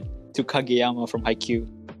it to Kageyama from Haikyuu.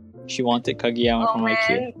 She wanted Kageyama Oh from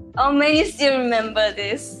Haikyuu. man. Oh man, you still remember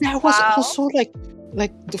this. Yeah, it was Wow. also like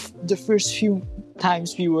the first few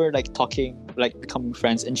times we were like talking, like becoming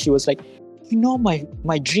friends, and she was like,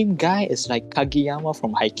 my dream guy is like Kageyama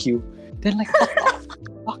from Haikyuu. Then like what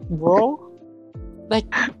the fuck, bro? Like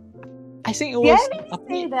I think it Did was I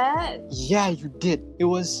really say that? yeah, you did. It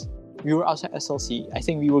was we were outside SLC. I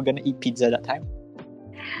think we were gonna eat pizza that time.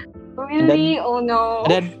 Really? Oh no.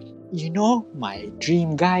 And then my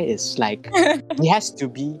dream guy is like he has to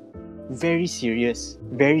be very serious,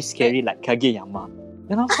 very scary like Kageyama.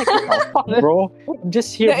 And I was like, what the fuck, bro? I'm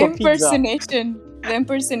just here The for pizza. impersonation. The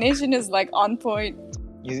impersonation is like on point.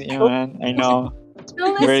 Yeah, man, I know.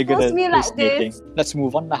 No, Very it's good supposed at to be like impersonating. this. Let's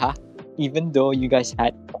move on, ha. Even though you guys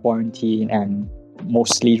had quarantine and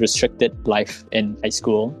mostly restricted life in high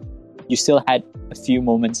school, you still had a few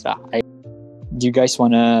moments. Do you guys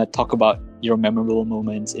want to talk about your memorable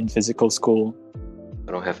moments in physical school?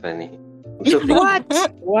 I don't have any. I'm so What?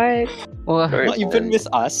 What? Well, Sorry, Not even man. with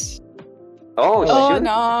us. Oh, Oh sure.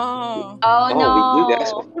 no. Oh no. With you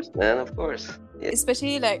guys, of course, man, of course. Yeah.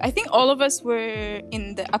 Especially like I think all of us were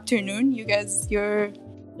in the afternoon. You guys, your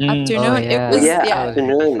Mm. afternoon. Oh, yeah. It was Yeah, yeah.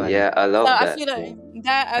 afternoon. Fun. Yeah, I love So I that. feel like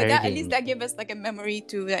that at Everything. least that gave us like a memory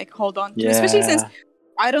to like hold on to. Especially since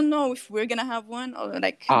I don't know if we're gonna have one or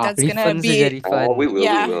like that's gonna refunds be are refund. Oh, we will.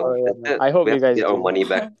 Yeah. We will. Oh, yeah. That's it. I hope we you have to guys get our do. money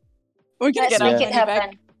back. we're gonna Let's get our make money it happen.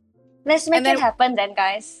 back. Let's make And then- it happen then,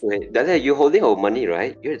 guys. Wait, Dahlia, you're holding our money,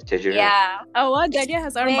 right? You're the treasurer. Yeah. Oh, what? Dalia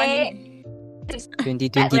has our Wait. money.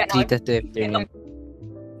 2023 tattoo afternoon.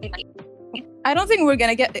 I don't think we're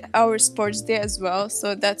gonna get our sports day as well.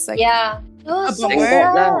 So that's like Yeah. It was so Thank bummer.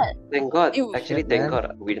 God, lah. sad. Thank God. Ew. Actually, Shit, thank man. God.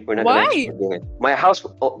 We're not Why? gonna do it. My house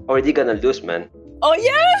already gonna lose, man. Oh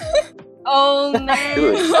yeah. Oh man.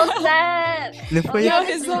 Dude. So sad. Lupa Oh, ya, yeah, it's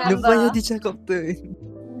just not- lupa ya remember. dicakap tu.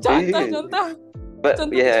 Janta, Dude. janta. But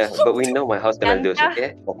Don't- yeah, but we know my house gonna lose. Janta. Okay.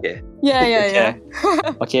 Okay. Yeah, yeah, yeah.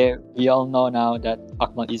 Okay, we all know now that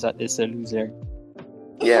Akmal Izzat is a loser.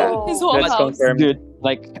 Yeah. Oh. His whole Let's house. confirm. Dude,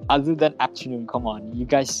 like other than afternoon, come on, you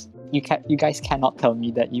guys cannot tell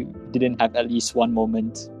me that you didn't have at least one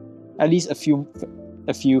moment, at least a few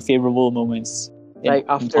favorable moments. Like in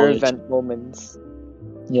after college. event moments.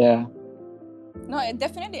 Yeah. No,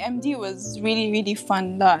 definitely MD was really, really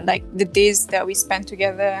fun. Like the days that we spent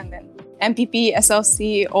together and then MPP,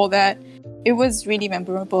 SLC, all that. It was really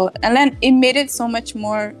memorable. And then it made it so much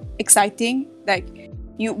more exciting. Like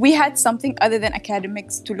we had something other than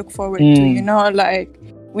academics to look forward to, you know, like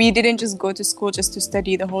we didn't just go to school just to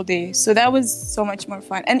study the whole day. So that was so much more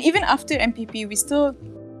fun. And even after MPP, we still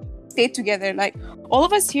stayed together. Like all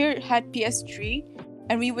of us here had PS3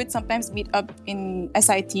 and we would sometimes meet up in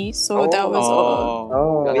SIT. So that was all.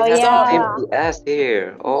 Oh. We Oh, have yeah. the PS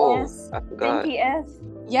here. Oh, Yes. I forgot. NPS.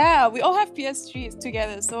 Yeah, we all have PS3s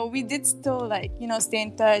together. So we did still like, you know, stay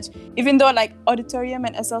in touch. Even though like auditorium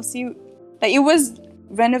and SLC, like it was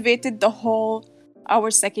renovated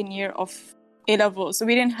our second year of A level, so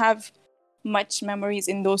we didn't have much memories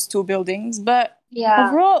in those two buildings. But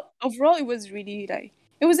overall, it was really like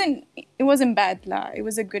it wasn't bad lah. It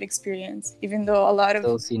was a good experience, even though a lot of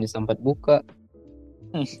So, sino sampat buka?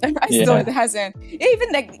 I still it hasn't.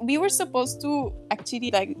 Even like we were supposed to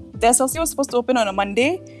actually like the SLC was supposed to open on a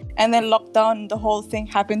Monday, and then lockdown, the whole thing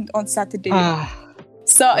happened on Saturday.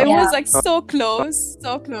 So it was like so close.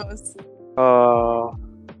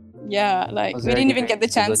 Yeah, like we didn't even get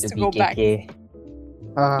the chance to go back.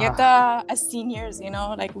 As seniors,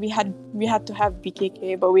 like we had to have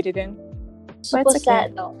BKK, but we didn't. Super But it's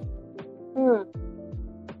okay. sad though.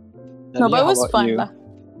 No, but it was fun lah.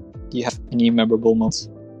 Do you have any memorable moments?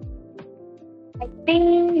 I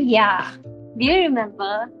think, yeah. Do you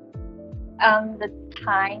remember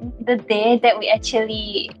the day that we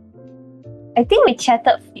actually, I think we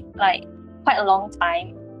chatted like quite a long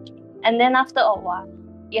time. And then after a while,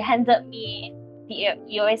 you handed me the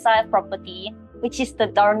USI property, which is the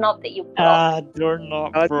doorknob that you broke.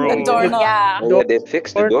 Doorknob, bro. The doorknob. Yeah. Oh, they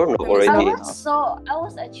fixed the doorknob I already.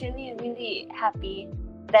 was actually really happy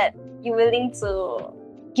that you're willing to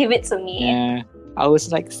give it to me. Yeah, I was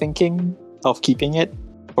like thinking of keeping it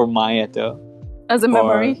for my As a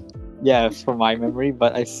memory. Yeah, for my memory.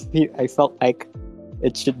 But I felt like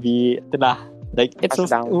it should be like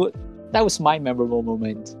that was my memorable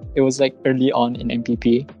moment. It was like early on in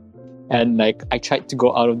MPP, and like I tried to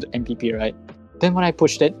go out of the MPP, right? Then when I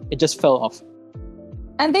pushed it, it just fell off.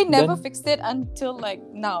 And they never fixed it until like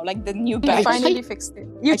now, like the new batch finally fixed it.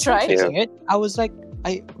 You tried? Fixing it. I was like,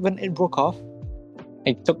 when it broke off,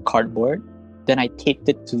 I took cardboard, then I taped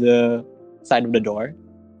it to the side of the door,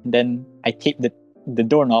 and then I taped the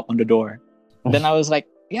doorknob on the door. Then I was like,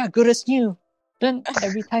 yeah, good as new. Then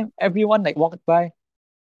every time everyone like walked by,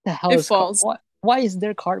 the hell It falls. Why is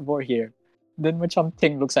there cardboard here? Then macam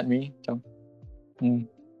Ting looks at me.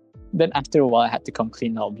 Then after a while, I had to come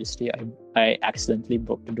clean. Obviously, I accidentally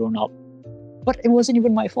broke the doorknob, but it wasn't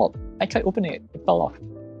even my fault. I tried opening it; it fell off.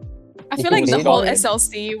 I feel like the whole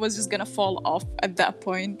SLC was just gonna fall off at that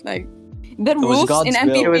point. Like the roofs in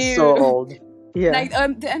MPP. It was so old. Yeah. Like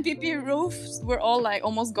the MPP roofs were all like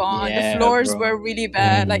almost gone. Yeah, the floors bro. were really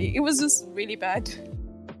bad. Like it was just really bad.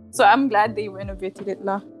 So I'm glad they renovated it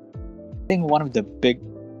lah. I think one of the big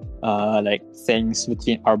like things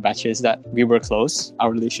between our batches that we were close.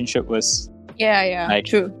 Our relationship was like,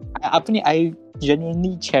 true. I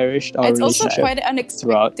genuinely cherished our It's also relationship. quite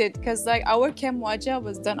unexpected because like our Chem Waja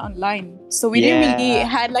was done online, so we didn't really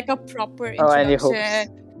had like a proper introduction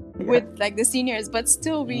with like the seniors. But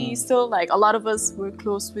still, we still like a lot of us were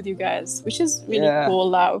close with you guys, which is really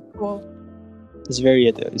cool. Cool. It's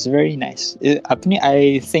very nice.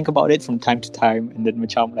 I think about it from time to time, and then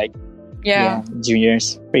macam like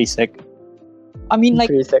juniors, pretty sick. I mean, like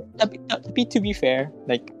to be fair,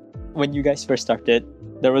 like when you guys first started,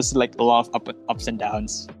 there was like a lot of ups and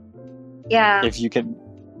downs. Yeah. If you can,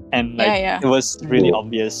 and like it was really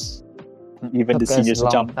obvious. Even the seniors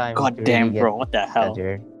jump. God damn, bro, what the hell?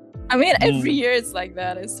 I mean, every year it's like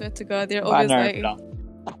that. I swear to God, they're always like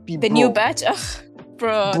the new batch.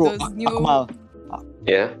 Bro, those new. Akmal,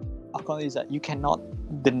 Yeah. is that you cannot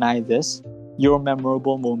deny this. Your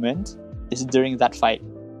memorable moment is during that fight.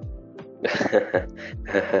 But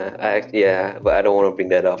I don't want to bring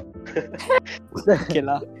that up. Okay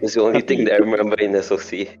lah. It's the only thing that I remember in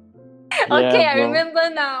SOC. Okay, I remember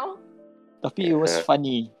now. Tapi it was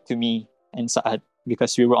funny to me and Saad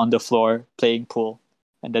because we were on the floor playing pool,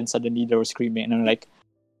 and then suddenly there was screaming, and I'm like,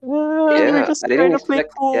 I didn't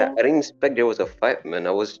expect there was a fight, man.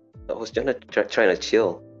 I was trying to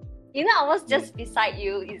chill. You know, I was just beside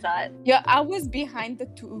you, Izzat. Yeah, I was behind the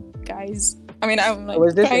two guys. I mean, I'm like,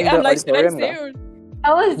 Was this in the auditorium?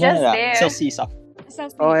 I was just there. SLC stuff.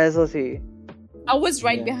 Oh, SLC. I was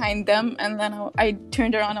right behind them, and then I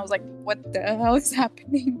turned around. I was like, "What the hell is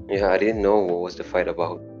happening?" Yeah, I didn't know what was the fight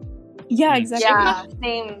about. Yeah, exactly. Yeah,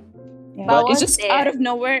 same. Yeah. But It's just out of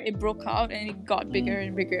nowhere, it broke out and it got bigger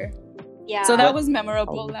and bigger. Yeah. So that was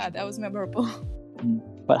memorable. That was memorable.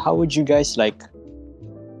 But how would you guys like?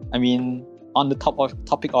 I mean, on the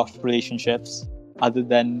topic of relationships, other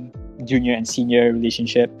than junior and senior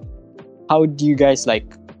relationship, how do you guys like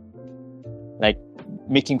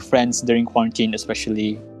making friends during quarantine,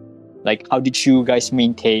 especially? Like, how did you guys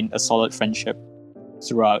maintain a solid friendship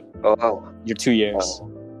throughout your 2 years?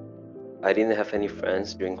 I didn't have any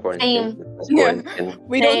friends during quarantine.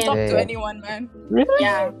 We don't talk to anyone, man. Really?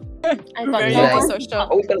 Yeah. I got Very no social.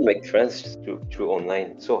 How we gonna make friends through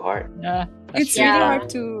online? It's so hard. Yeah, It's really hard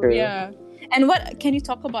to, And what can you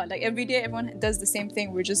talk about? Like every day, everyone does the same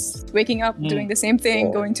thing. We're just waking up, doing the same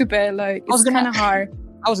thing, going to bed. Like it's kind of hard.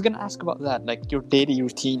 I was gonna ask about that, like your daily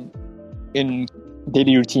routine in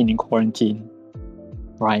quarantine.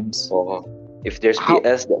 Rhymes. Oh, if there's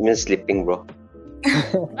PS, that means sleeping, bro.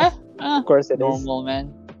 Of course it is. Normal,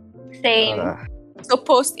 man. Same. So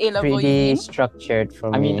post A level, Pretty structured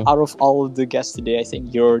for me. I mean, out of all the guests today, I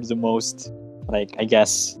think you're the most, like, I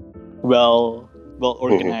guess, well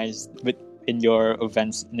organized in your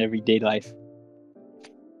events in everyday life.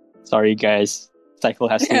 Sorry, guys. Cycle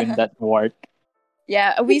has to win that award.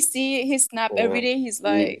 Yeah, we see his snap every day. He's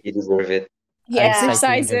like, you deserve it. he I'm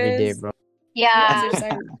exercises cycling every day, bro. Yeah.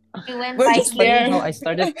 Exercise. We went We're just biking. there. You know, I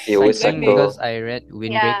started He always cycling cycle. because I read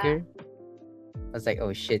Windbreaker. I was like,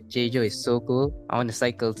 oh shit, J-Jo is so cool. I want to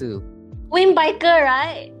cycle too. Wind biker,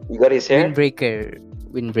 right? You got his hair?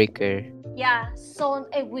 Windbreaker. Yeah. So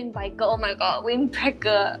wind biker. Oh my god,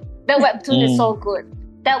 windbreaker. That webtoon is so good.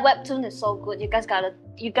 That webtoon is so good. You guys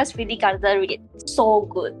really gotta read. So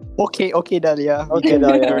good. Okay, Dalia. Okay,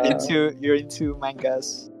 Dalia. You're into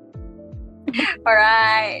mangas.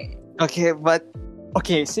 Alright.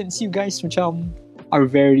 Okay, since you guys are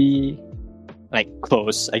very like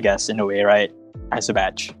close, I guess, in a way, right? As a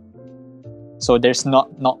batch. So there's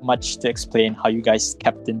not much to explain how you guys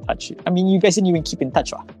kept in touch. I mean, you guys didn't even keep in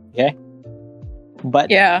touch, okay?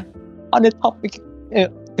 But Yeah. on the topic,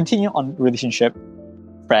 continue on relationship,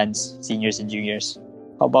 friends, seniors and juniors.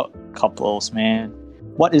 How about couples, man?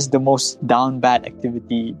 What is the most down bad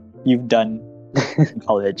activity you've done in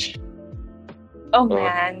college? Oh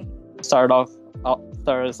man. Start us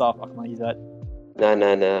off, Ahmadizat. Nah.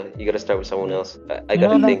 You gotta start with someone else. I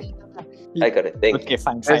gotta think. I gotta think. Okay,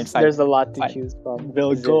 fine. There's a lot to Fine. choose from.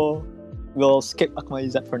 We'll skip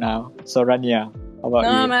Ahmadizat for now. So Rania, how about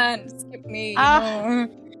No, you? man, skip me.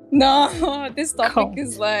 No, this topic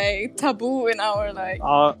is like taboo in our like.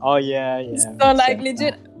 Oh yeah. So like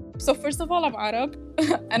legit. So first of all, I'm Arab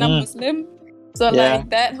and I'm Muslim. So Yeah. like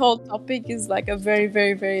that whole topic is like a very,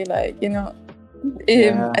 very, very like Yeah.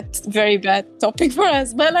 a very bad topic for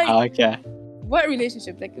us. But like, Okay. what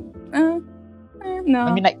relationship? Like, no.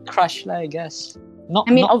 I mean, like crush, I guess. Not.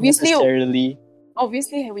 I mean, not obviously- necessarily.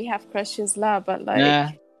 Obviously we have crushes lah, but like, Nah,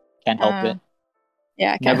 can't help it.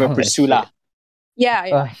 yeah, I can't Never help it. pursue lah. yeah.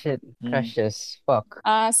 Oh shit, Mm. crushes. Fuck.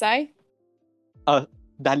 Sai,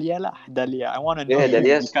 Dalia lah. I want to know. Yeah, you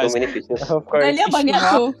Dalia has so because many features. Of course. Dalia banyak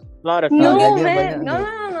tu. A lot of No, Dalia man. banyak No. tu.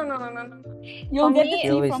 You'll For get me, to He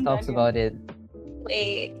see always from talks Dalia. about it.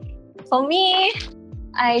 Wait. For me,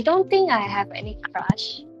 I don't think I have any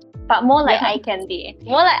crush. But more like eye candy.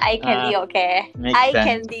 More like eye candy, okay? makes Eye sense.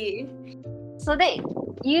 candy. So that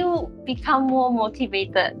you become more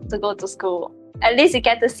motivated to go to school. At least you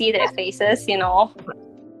get to see their faces, you know.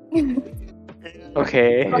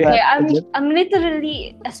 Okay. Okay, I'm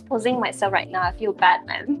literally exposing myself right now. I feel bad,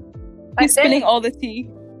 man. But He's spilling all the tea.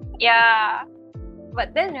 yeah.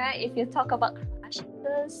 But then, right, if you talk about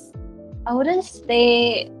crushes, I wouldn't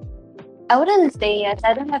say yes.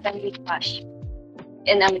 I don't have any crush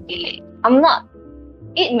in MD. I'm not.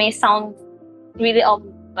 It may sound really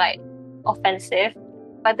offensive,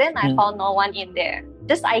 but then I found no one in there.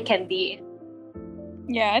 Just eye candy.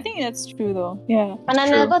 Yeah, I think that's true though. Yeah. And I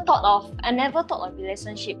True. never thought of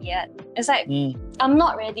relationship yet. It's like I'm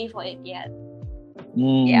not ready for it yet.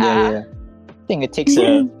 Yeah. I think it takes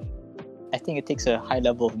a high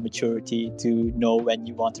level of maturity to know when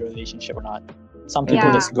you want a relationship or not. Some people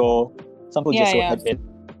Yeah. just go. Some people just go Yeah. ahead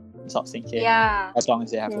and stop thinking. Yeah. As long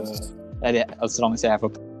as they have a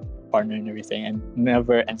partner and everything, and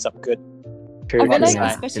never ends up good. I True. feel like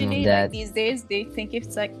Right. especially That- like these days they think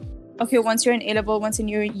it's like, okay, once you're in A level, once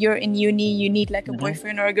you're in uni, you need like a Mhm.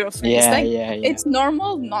 boyfriend or a girlfriend. Yeah, It's like yeah. it's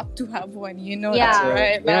normal not to have one, you know Yeah. that,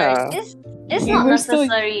 right? Yeah. It's Yeah, not we're still-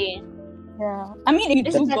 necessary. Yeah. I mean, if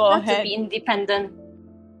It's you do go better to ahead, be independent.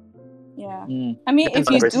 yeah. Mm. I mean, Depends if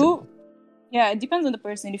on you the person. do, yeah, it depends on the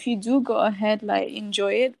person. If you do go ahead, like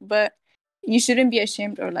enjoy it, but you shouldn't be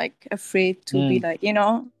ashamed or like afraid to be like, you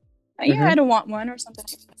know, I don't want one or something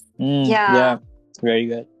like that. Yeah. Very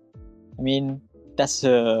good. I mean, that's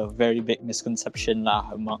a very big misconception lah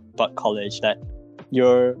about college, that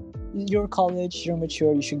you're college, you're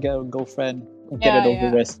mature, you should get a girlfriend, get it over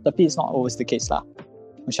with. Tapi it's not always the case lah.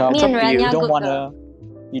 Macam, Me and Rania you don't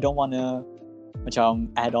good wanna macam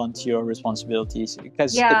add on to your responsibilities,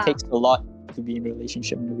 because Yeah. it takes a lot to be in a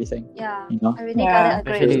relationship and everything. Yeah. You know? I really Yeah.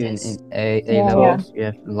 gotta agree Especially with in this. A Yeah. levels, you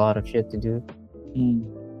have a lot of shit to do.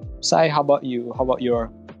 Sai, how about you? How about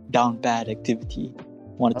your down bad activity?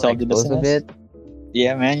 Want to I'll tell the expose a listeners? bit.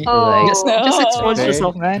 Yeah, man. Oh. Just expose Okay.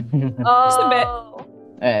 yourself, man. Oh. Just a bit.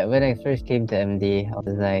 Alright, when I first came to MD, I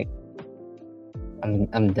was like,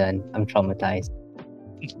 I'm done. I'm traumatized.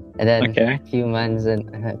 And then Okay. a few months,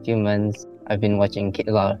 I've been watching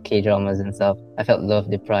a lot of K-dramas and stuff. I felt love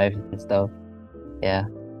deprived and stuff. Yeah.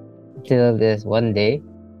 Till this one day,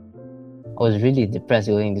 I was really depressed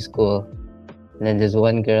going to school. And then there's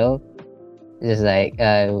one girl, just like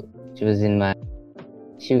she was in my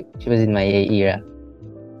A era.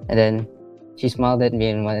 And then she smiled at me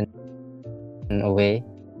and went away.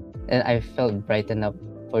 And I felt brightened up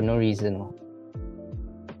for no reason.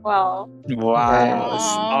 Wow. Wow.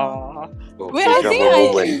 Aw. Oh, Wait, I think K-drama I.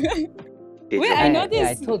 moment. Wait, I know I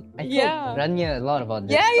this. told Yeah. Rania a lot about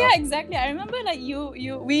this Yeah, stuff. exactly. I remember like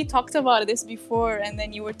we talked about this before, and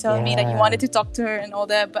then you were telling me that you Yeah. wanted to talk to her and all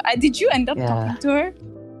that. But did you end up Yeah. talking to her?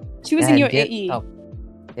 She was Yeah, in I your did AE. talk-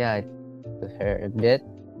 Yeah, I talked to her a bit.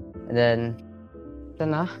 And then,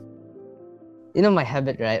 you know my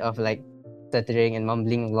habit, right, of like stuttering and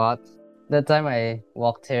mumbling a lot. That time I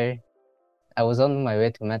walked her, I was on my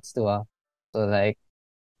way to Matsuwa. So like,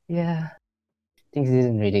 yeah, things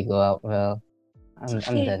didn't really go out well. I'm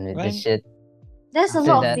Shit. done with Man. this shit. There's a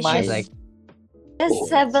After lot that, of I fishes. was like,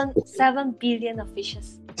 There's 7 billion of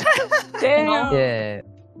fishes. Damn. yeah.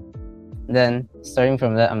 Then starting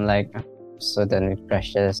from that, I'm like, I'm so done with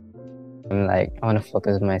crushes. I'm like, I want to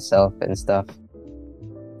focus on myself and stuff.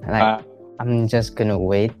 And like, I'm just gonna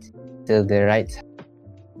wait till the right time.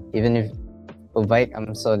 Even if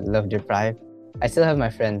I'm so love deprived, I still have my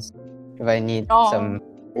friends. If I need Aw. some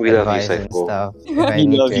We love you, advice and Saiful. stuff, if I We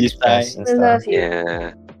need love to you, express Sai. and We stuff, love you.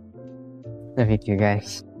 Yeah. love you too,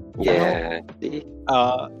 guys. Yeah. See?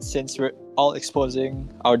 Since we're all exposing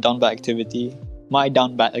our down bad activity, my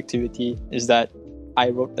down bad activity is that I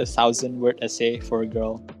wrote a 1,000-word essay for a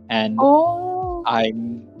girl, and Oh. I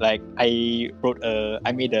made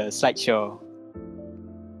a slideshow,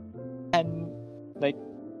 and like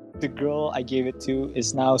the girl I gave it to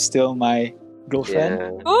is now still my girlfriend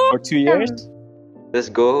Yeah. Oh. for 2 years. Let's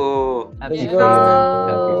go. Happy Let's for you, man.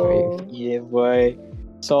 Happy for you. Yeah, boy.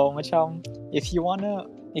 So, macam, if you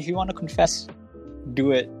wanna confess,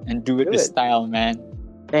 do it, and do it Do with it. style, man.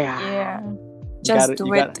 Yeah. You Just gotta- do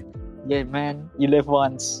you it. gotta- Yeah, man. You live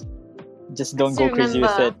once. Just don't Still go crazy with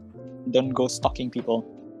it. remember. Don't go stalking people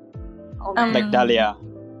Oh man. like Dahlia.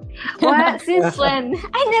 What? Since when?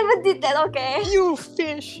 I never did that, okay? You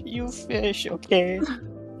fish. Okay.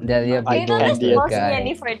 Delia I be You know, going this to the lost me guy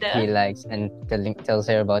any he further. likes and tells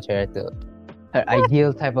her about her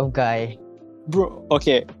ideal type of guy. Bro,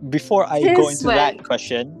 okay. Before I go Since into that when?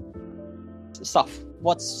 question, Saf,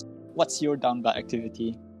 what's your down bad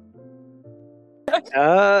activity?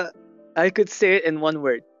 I could say it in one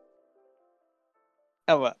word.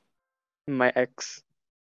 What? My ex.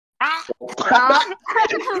 I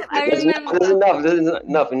That's remember.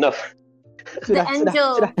 enough. The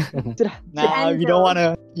angel. Nah, you angel. don't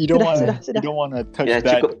wanna Sudah. touch Yeah,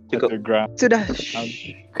 that cukup. to the ground Sudah.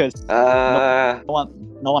 because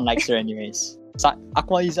no one likes her anyways. So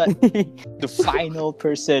Aqua is the final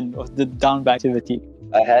person of the down bad activity.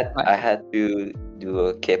 I had to do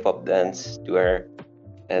a K-pop dance to her,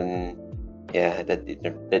 and yeah, that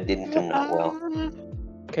didn't turn out well.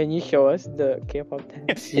 Can you show us the K-pop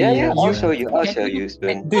dance? Yeah. I'll You- show you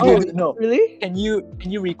soon. Dude, no. Really? Can you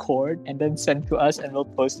record and then send to us and we'll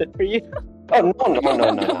post it for you? Oh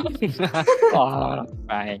no. Oh,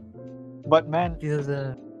 fine. But man,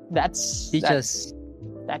 that's Teach us.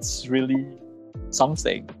 that's really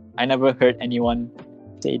something. I never heard anyone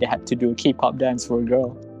say they had to do a K-pop dance for a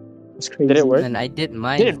girl. It's crazy. Did it work? And I did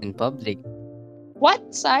mine Did- in public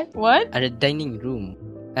What, Sai? What? at a dining room.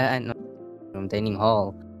 No, dining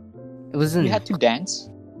hall. It wasn't. You had to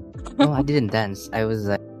dance? No, I didn't dance. I was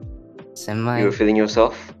like semi. You were feeling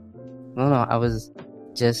yourself? No, I was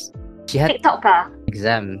just. She had TikToker.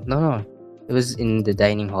 exam. No, it was in the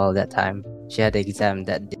dining hall that time. She had exam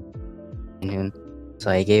that day.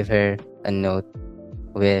 So I gave her a note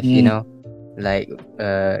with like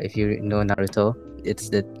if you know Naruto, it's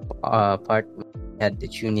the part where we had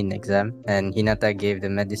the Chunin exam, and Hinata gave the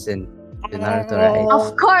medicine to Naruto, right?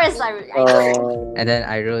 Of course, I And then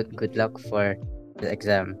I wrote good luck for the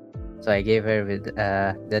exam. So I gave her with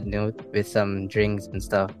that note with some drinks and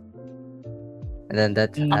stuff. And then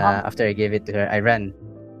after I gave it to her, I ran.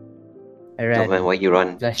 Oh man, why you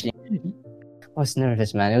run? Flashing. I was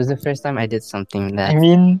nervous, man. It was the first time I did something that I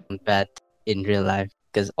mean, bad in real life,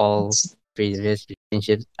 because all previous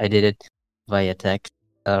relationships I did it via text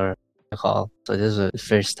or call. So this was the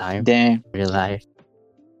first time damn. in real life.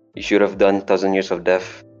 You should have done 1,000 Years of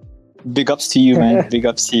Death. Big ups to you, man. Big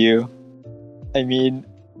ups to you. I mean,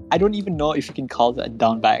 I don't even know if you can call that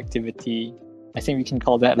down bad activity. I think we can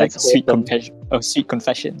call that like That's sweet wholesome. confession. Oh, sweet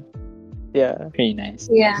confession. Yeah. Pretty nice.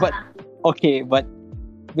 Yeah. But Okay, but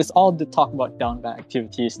with all the talk about down bad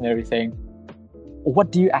activities and everything,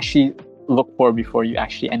 what do you actually look for before you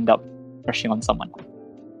actually end up crushing on someone?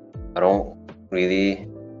 I don't really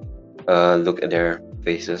look at their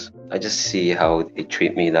faces. I just see how they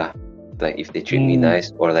treat me lah. Like if they treat me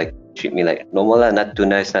nice or like treat me like normal lah, not too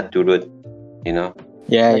nice, not too rude. You know?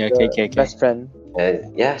 Yeah, Like okay. Best friend.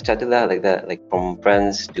 Yeah, chat lah like that. Like from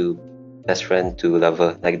friends to best friend to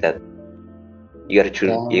lover, like that. You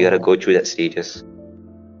gotta go through that stages.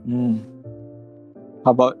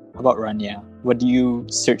 How about Rania? What do you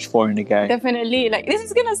search for in a guy? Definitely, like this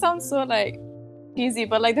is gonna sound so like cheesy,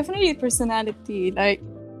 but like definitely personality. Like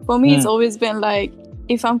for me, it's always been like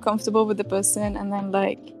if I'm comfortable with the person, and then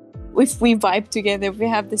like if we vibe together, if we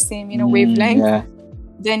have the same wavelength,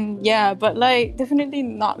 then yeah. But like definitely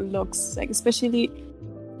not looks. Like especially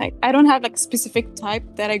like I don't have like specific type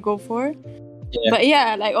that I go for. Yeah. But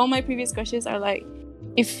yeah, like all my previous crushes are like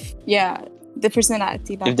the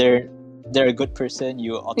personality. If they're a good person,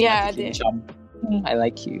 you automatically jump. I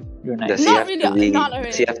like you. You're nice. Does he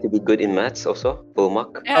have to be good in maths also? Full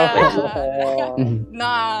mark?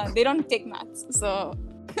 Nah, they don't take maths, so.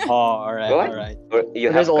 All right.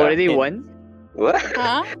 There's already one. What?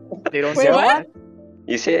 Huh? They don't Wait, say what?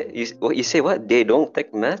 You say what? They don't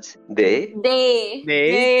take maths? They.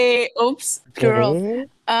 Oops, plural.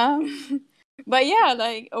 But yeah,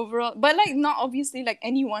 like overall, but like not obviously like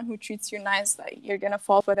anyone who treats you nice, like you're gonna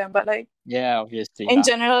fall for them. But like obviously. In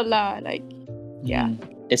general, like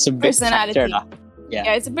it's a big personality. Factor, lah.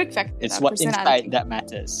 Yeah, it's a big factor. It's what inside that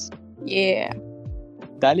matters. Yeah.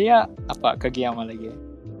 Dahlia, apa Kageyama lagi?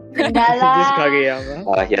 Just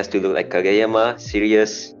Kageyama. He has to look like Kageyama,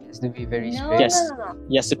 serious. He has to be very straight. No.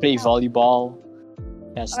 He has to play volleyball.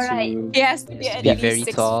 He has to be very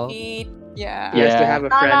 6 tall. feet. Yeah. He has to have a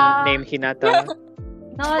friend named Hinata.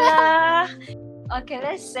 No lah. Okay,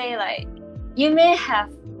 let's say like you may have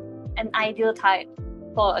an ideal type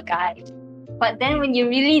for a guy, but then when you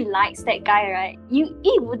really likes that guy, right?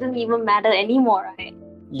 It wouldn't even matter anymore, right?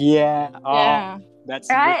 Yeah. Yeah. That's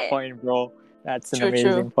a good point, bro. That's an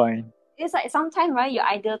amazing point. It's like sometimes, right? Your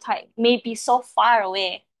ideal type may be so far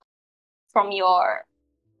away from your.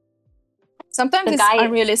 Sometimes it's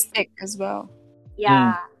unrealistic as well.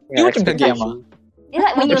 Yeah. It's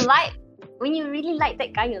like when you really like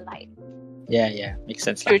that guy, you like. Yeah, makes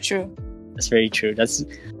sense. True. That's very true. That's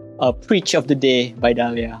a preach of the day by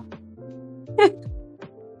Dahlia.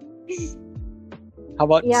 How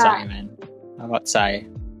about Sai, man? How about Sai?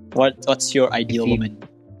 What's your ideal woman?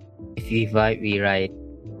 If we vibe, we ride.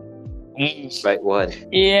 Right one.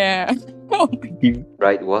 Yeah.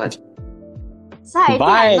 Right one. Sai, I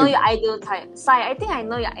think I know your ideal type. Sai, I think I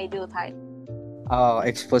know your ideal type. Oh,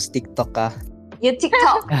 expose TikTok Your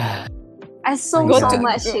TikTok. I so much,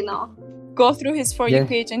 Go through his For You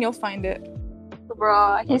page and you'll find it.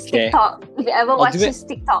 Bro, his TikTok. If you ever watch his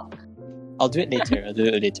TikTok. I'll do it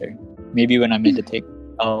later. Maybe when I'm in the take,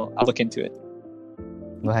 I'll look into it.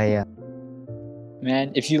 Bahaya.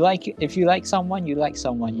 Man, if you like someone, you like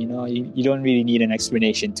someone. You don't really need an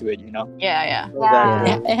explanation to it. Yeah.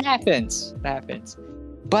 It happens.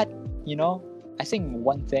 But I think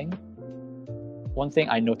one thing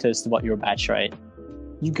I noticed about your batch, right?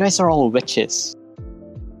 You guys are all witches.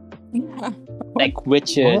 Yeah. Like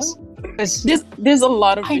witches. There's a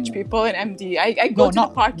lot of rich people in MD. I go to the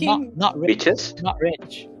parking. Not rich. Witches? Not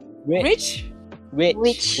rich. Rich?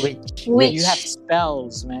 Witch. You have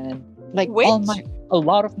spells, man. Like a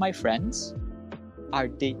lot of my friends are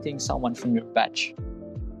dating someone from your batch.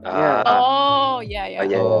 Yeah.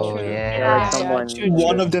 True.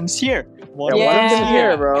 One of them's here. One of them's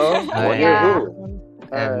here, bro.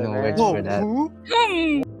 I have no words for that.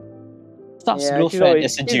 Stuff's girlfriend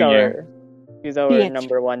is a junior. She's our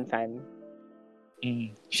number one fan.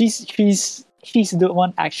 She's the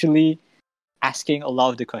one actually asking a lot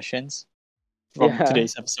of the questions from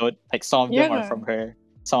today's episode. Like some of them are from her,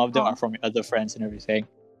 some of them are from other friends and everything.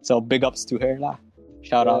 So big ups to her lah.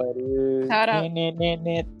 Shout out. Shout out.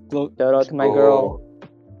 Shout out to my girl.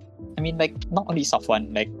 I mean, like not only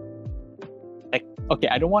Safwan, like okay,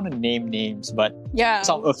 I don't want to name names, but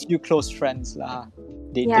a few close friends lah.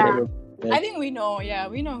 I think we know. Yeah,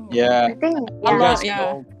 we know. Yeah, I think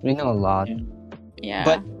we know a lot. Yeah.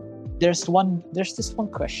 But there's this one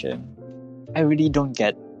question I really don't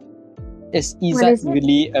get. Is Izzat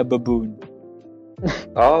really a baboon?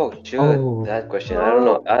 Oh, sure. That question. I don't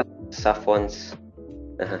know. Safwan's.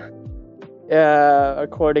 Yeah,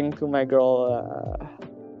 according to my girl.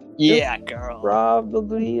 Girl.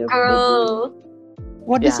 Probably a girl.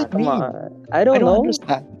 What does it mean? I don't know.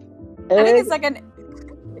 Understand. I think it's like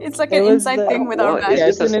an inside thing with our guys.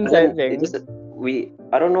 It's an inside thing.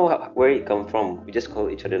 I don't know where it come from. We just call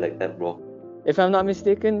each other like that, bro. If I'm not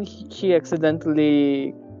mistaken, she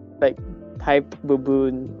accidentally like typed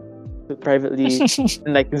baboon privately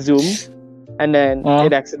in like Zoom, and then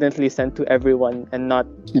it accidentally sent to everyone and not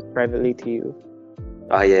privately to you.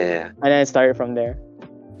 Oh yeah. And then it started from there.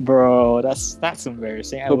 Bro, that's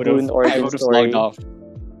embarrassing. I would have logged off.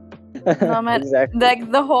 No man, Exactly.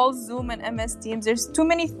 like the whole Zoom and MS Teams, there's too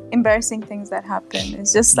many embarrassing things that happen.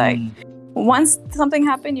 It's just like once something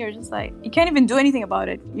happened, you're just like you can't even do anything about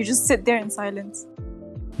it. You just sit there in silence.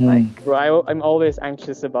 Like, Bro, I'm always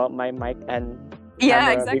anxious about my mic and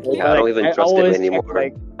camera exactly. because, I don't even trust them always anymore. check,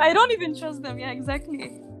 like, I don't even trust them. Yeah,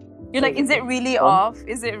 exactly. You're like, is it really off?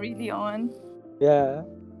 Is it really on? yeah.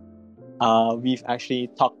 We've actually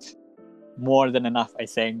talked more than enough, I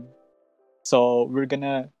think. So we're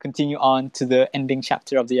gonna continue on to the ending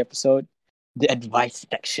chapter of the episode, the advice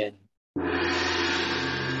section.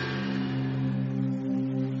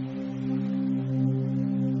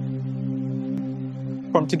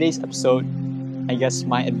 From today's episode, I guess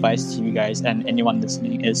my advice to you guys and anyone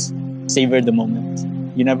listening is savor the moment.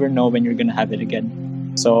 You never know when you're gonna have it again.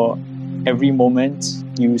 So every moment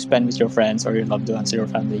you spend with your friends or your loved ones or your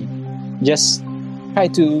family, just try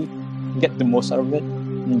to get the most out of it,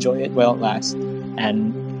 enjoy it while it lasts.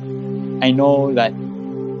 And I know that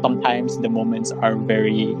sometimes the moments are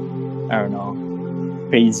very, I don't know,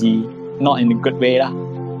 crazy, not in a good way lah.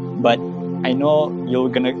 But I know you're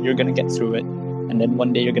gonna get through it, and then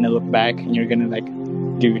one day you're gonna look back and you're gonna like,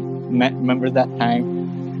 dude, remember that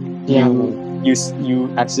time? Yeah.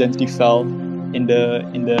 You accidentally fell in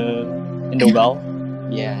the well.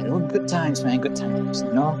 Yeah, they were good times, man. Good times,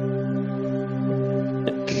 you know.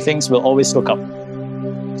 Things will always look up.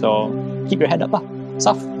 So keep your head up.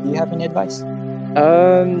 Saf, do you have any advice?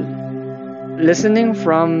 Listening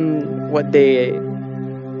from what they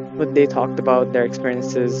talked about their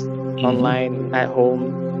experiences online at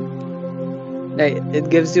home, it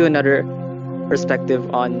gives you another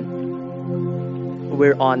perspective on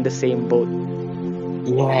we're on the same boat,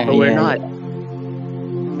 but we're not.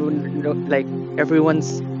 Like everyone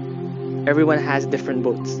has different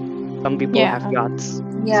boats. Some people have yachts.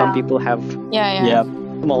 Yeah. Some people have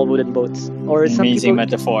small wooden boats, or some Amazing people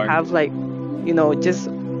metaphor. have like just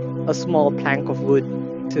a small plank of wood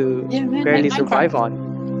to barely like survive on.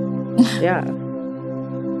 Yeah.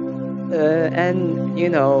 And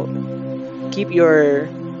keep your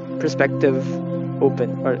perspective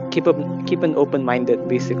open, or keep an open minded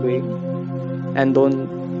basically, and don't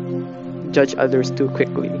judge others too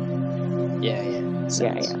quickly. Yeah.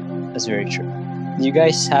 Yeah. That's very true. Do you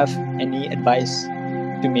guys have any advice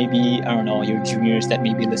to maybe, I don't know, your juniors that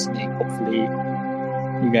may be listening? Hopefully,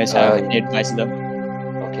 you guys have any advice to them.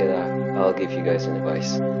 Okay, I'll give you guys an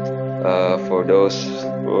advice. For those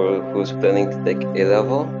who's planning to take A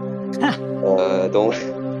level, don't take A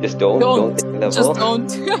level. Just don't.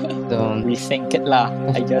 Don't. Rethink it lah.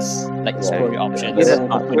 I guess like explore your options. If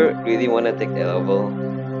you really want to take A level,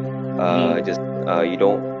 you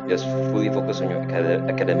don't just fully focus on your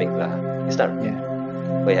academic lah. It's not. Yeah.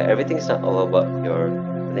 But yeah, everything's not all about your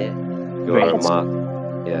Grades. mark.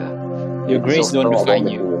 Yeah. Your grades It's don't also about define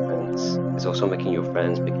making you. your friends. It's also making your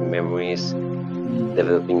friends, making memories,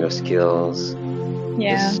 developing your skills.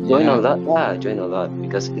 Yeah. Just join a lot. Yeah, join a lot,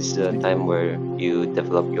 because it's the time where you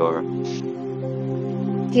develop your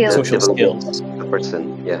Social develop skills. a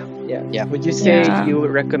person. Yeah. Yeah. Would you say Yeah. you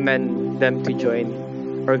would recommend them to join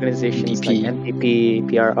organizations NPP. like NPP,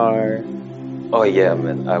 PRR? Oh yeah,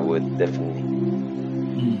 man. I would definitely.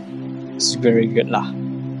 It's very good lah.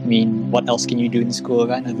 I mean, what else can you do in school,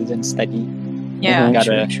 right, other than study? Yeah.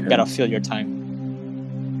 Gotta fill your time.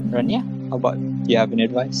 Rania, how about, do you have any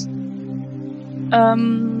advice?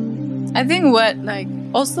 I think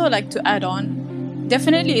also to add on,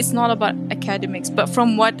 definitely it's not about academics, but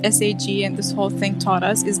from what SAG and this whole thing taught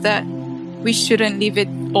us is that we shouldn't leave it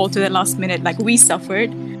all to the last minute. Like, we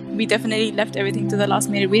suffered. We definitely left everything to the last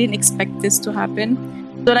minute. We didn't expect this to happen.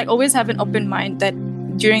 So always have an open mind that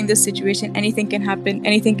during this situation, anything can happen,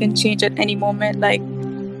 anything can change at any moment. I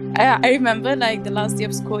remember the last day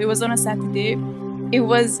of school, it was on a Saturday.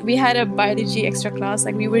 We had a biology extra class.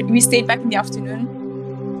 We stayed back in the afternoon,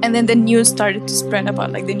 and then the news started to spread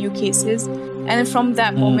about the new cases. And then from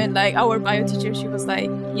that moment, our bio teacher, she was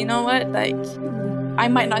like, you know what, I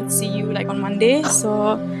might not see you on Monday.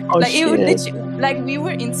 So it would literally, we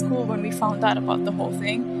were in school when we found out about the whole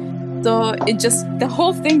thing. So the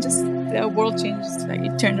whole thing the world changed,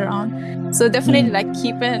 it turned around. So definitely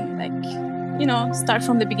keep it, start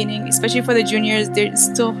from the beginning, especially for the juniors. There's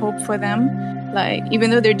still hope for them. Even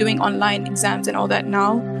though they're doing online exams and all that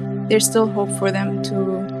now, there's still hope for them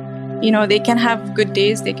to they can have good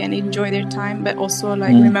days, they can enjoy their time, but also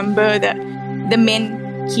like remember that the main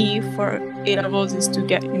key for A levels is to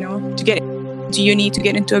get to uni, to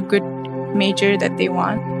get into a good major that they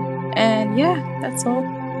want. And yeah, that's all.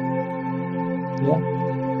 Yeah.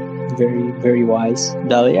 Very, very wise.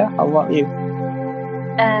 Dahlia, how about you?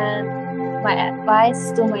 And my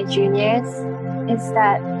advice to my juniors is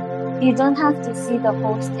that you don't have to see the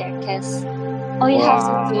whole staircase. All you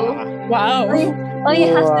have to do, Wow. all you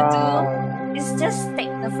have to do is just take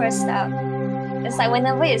the first step. It's like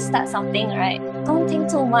whenever you start something, right? Don't think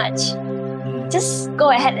too much. Just go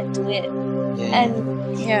ahead and do it.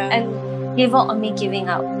 And give up on me giving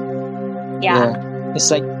up. Yeah. It's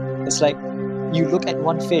like you look at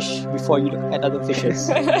one fish before you look at other fishes.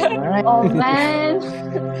 Alright. Oh man.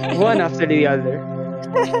 One after the other.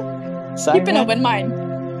 Simon, Keep an open mind.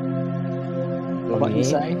 how about you,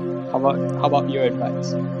 Sai? How about your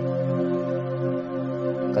advice?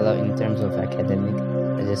 Because in terms of academic,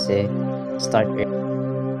 I just say start early.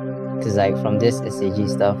 Because like from this SAG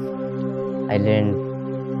stuff, I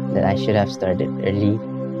learned that I should have started early.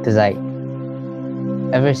 Because like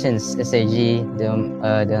ever since SAG,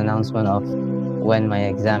 the announcement of when my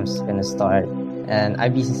exams gonna start, and I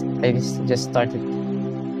just started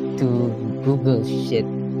to Google shit,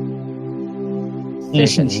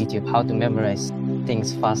 search on YouTube how to memorize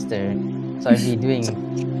things faster. So I'd be doing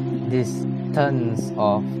this tons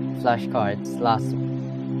of flashcards last.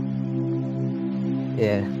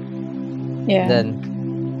 Yeah. Then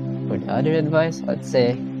for the other advice, I'd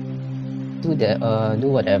say do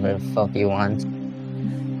whatever fuck you want.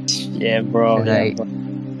 Yeah, bro. Like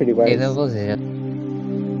Pretty A wise. levels is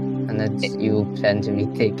and that you plan to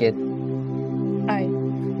retake it.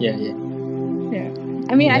 Yeah.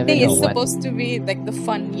 I mean, You I never think it's know what- supposed to be like the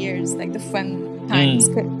fun years, like the fun times,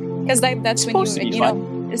 because like that's when Supposed to be you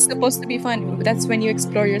know it's supposed to be fun. That's when you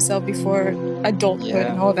explore yourself before adulthood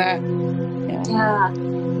and all that. Yeah.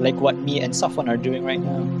 Like what me and Safwan are doing right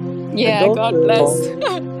now. Yeah, God bless.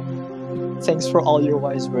 Thanks for all your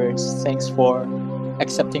wise words. Thanks for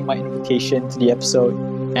accepting my invitation to the episode.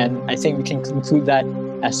 And I think we can conclude that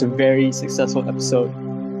as a very successful episode.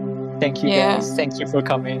 Thank you guys. Thank you for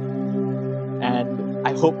coming. And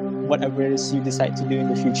I hope whatever it is you decide to do in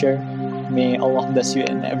the future, may Allah bless you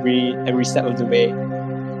in every step of the way.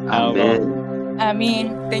 Amen. I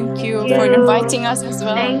mean, thank you for inviting us as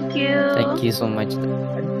well. Thank you. Thank you so much.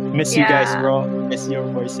 Miss you guys, bro. Miss your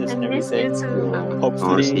voices and miss you everything. too.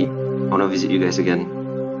 Hopefully, Honestly, I want to visit you guys again.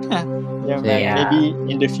 man, Yeah. maybe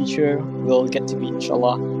in the future we'll get to meet,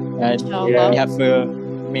 inshallah. And Inshallah. we have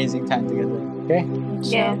an amazing time together. Okay?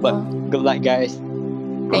 Yeah. But good luck, guys.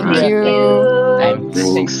 Thank Alright. you.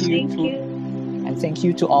 Thanks. Thank you. And thank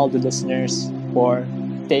you to all the listeners for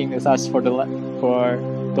staying with us for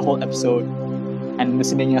the whole episode and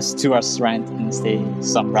listening to us rant and say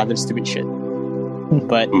some rather stupid shit.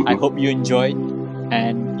 But I hope you enjoyed,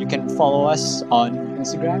 and you can follow us on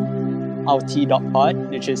Instagram, AWTY.pod,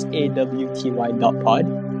 which is AWTY.pod,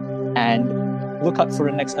 and look out for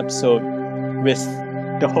the next episode with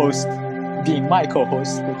the host being my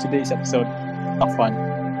co-host for today's episode,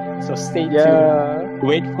 Safwan. So stay tuned.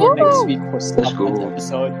 Wait for next week for Safwan's cool.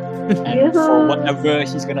 episode and for whatever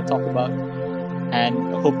he's gonna talk about.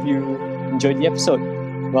 And I hope you enjoyed the episode.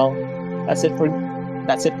 Well, that's it for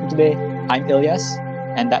today. I'm Elyas,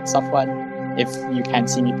 and that's Safwan, if you can't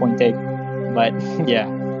see me pointing. But yeah,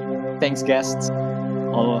 thanks guests.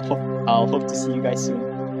 I'll hope to see you guys soon.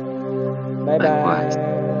 Bye Likewise. bye.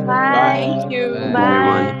 Bye. Thank you. Everyone.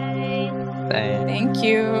 Bye. Bye. Thank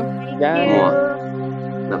you. Yeah.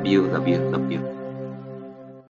 Mwah. Love you.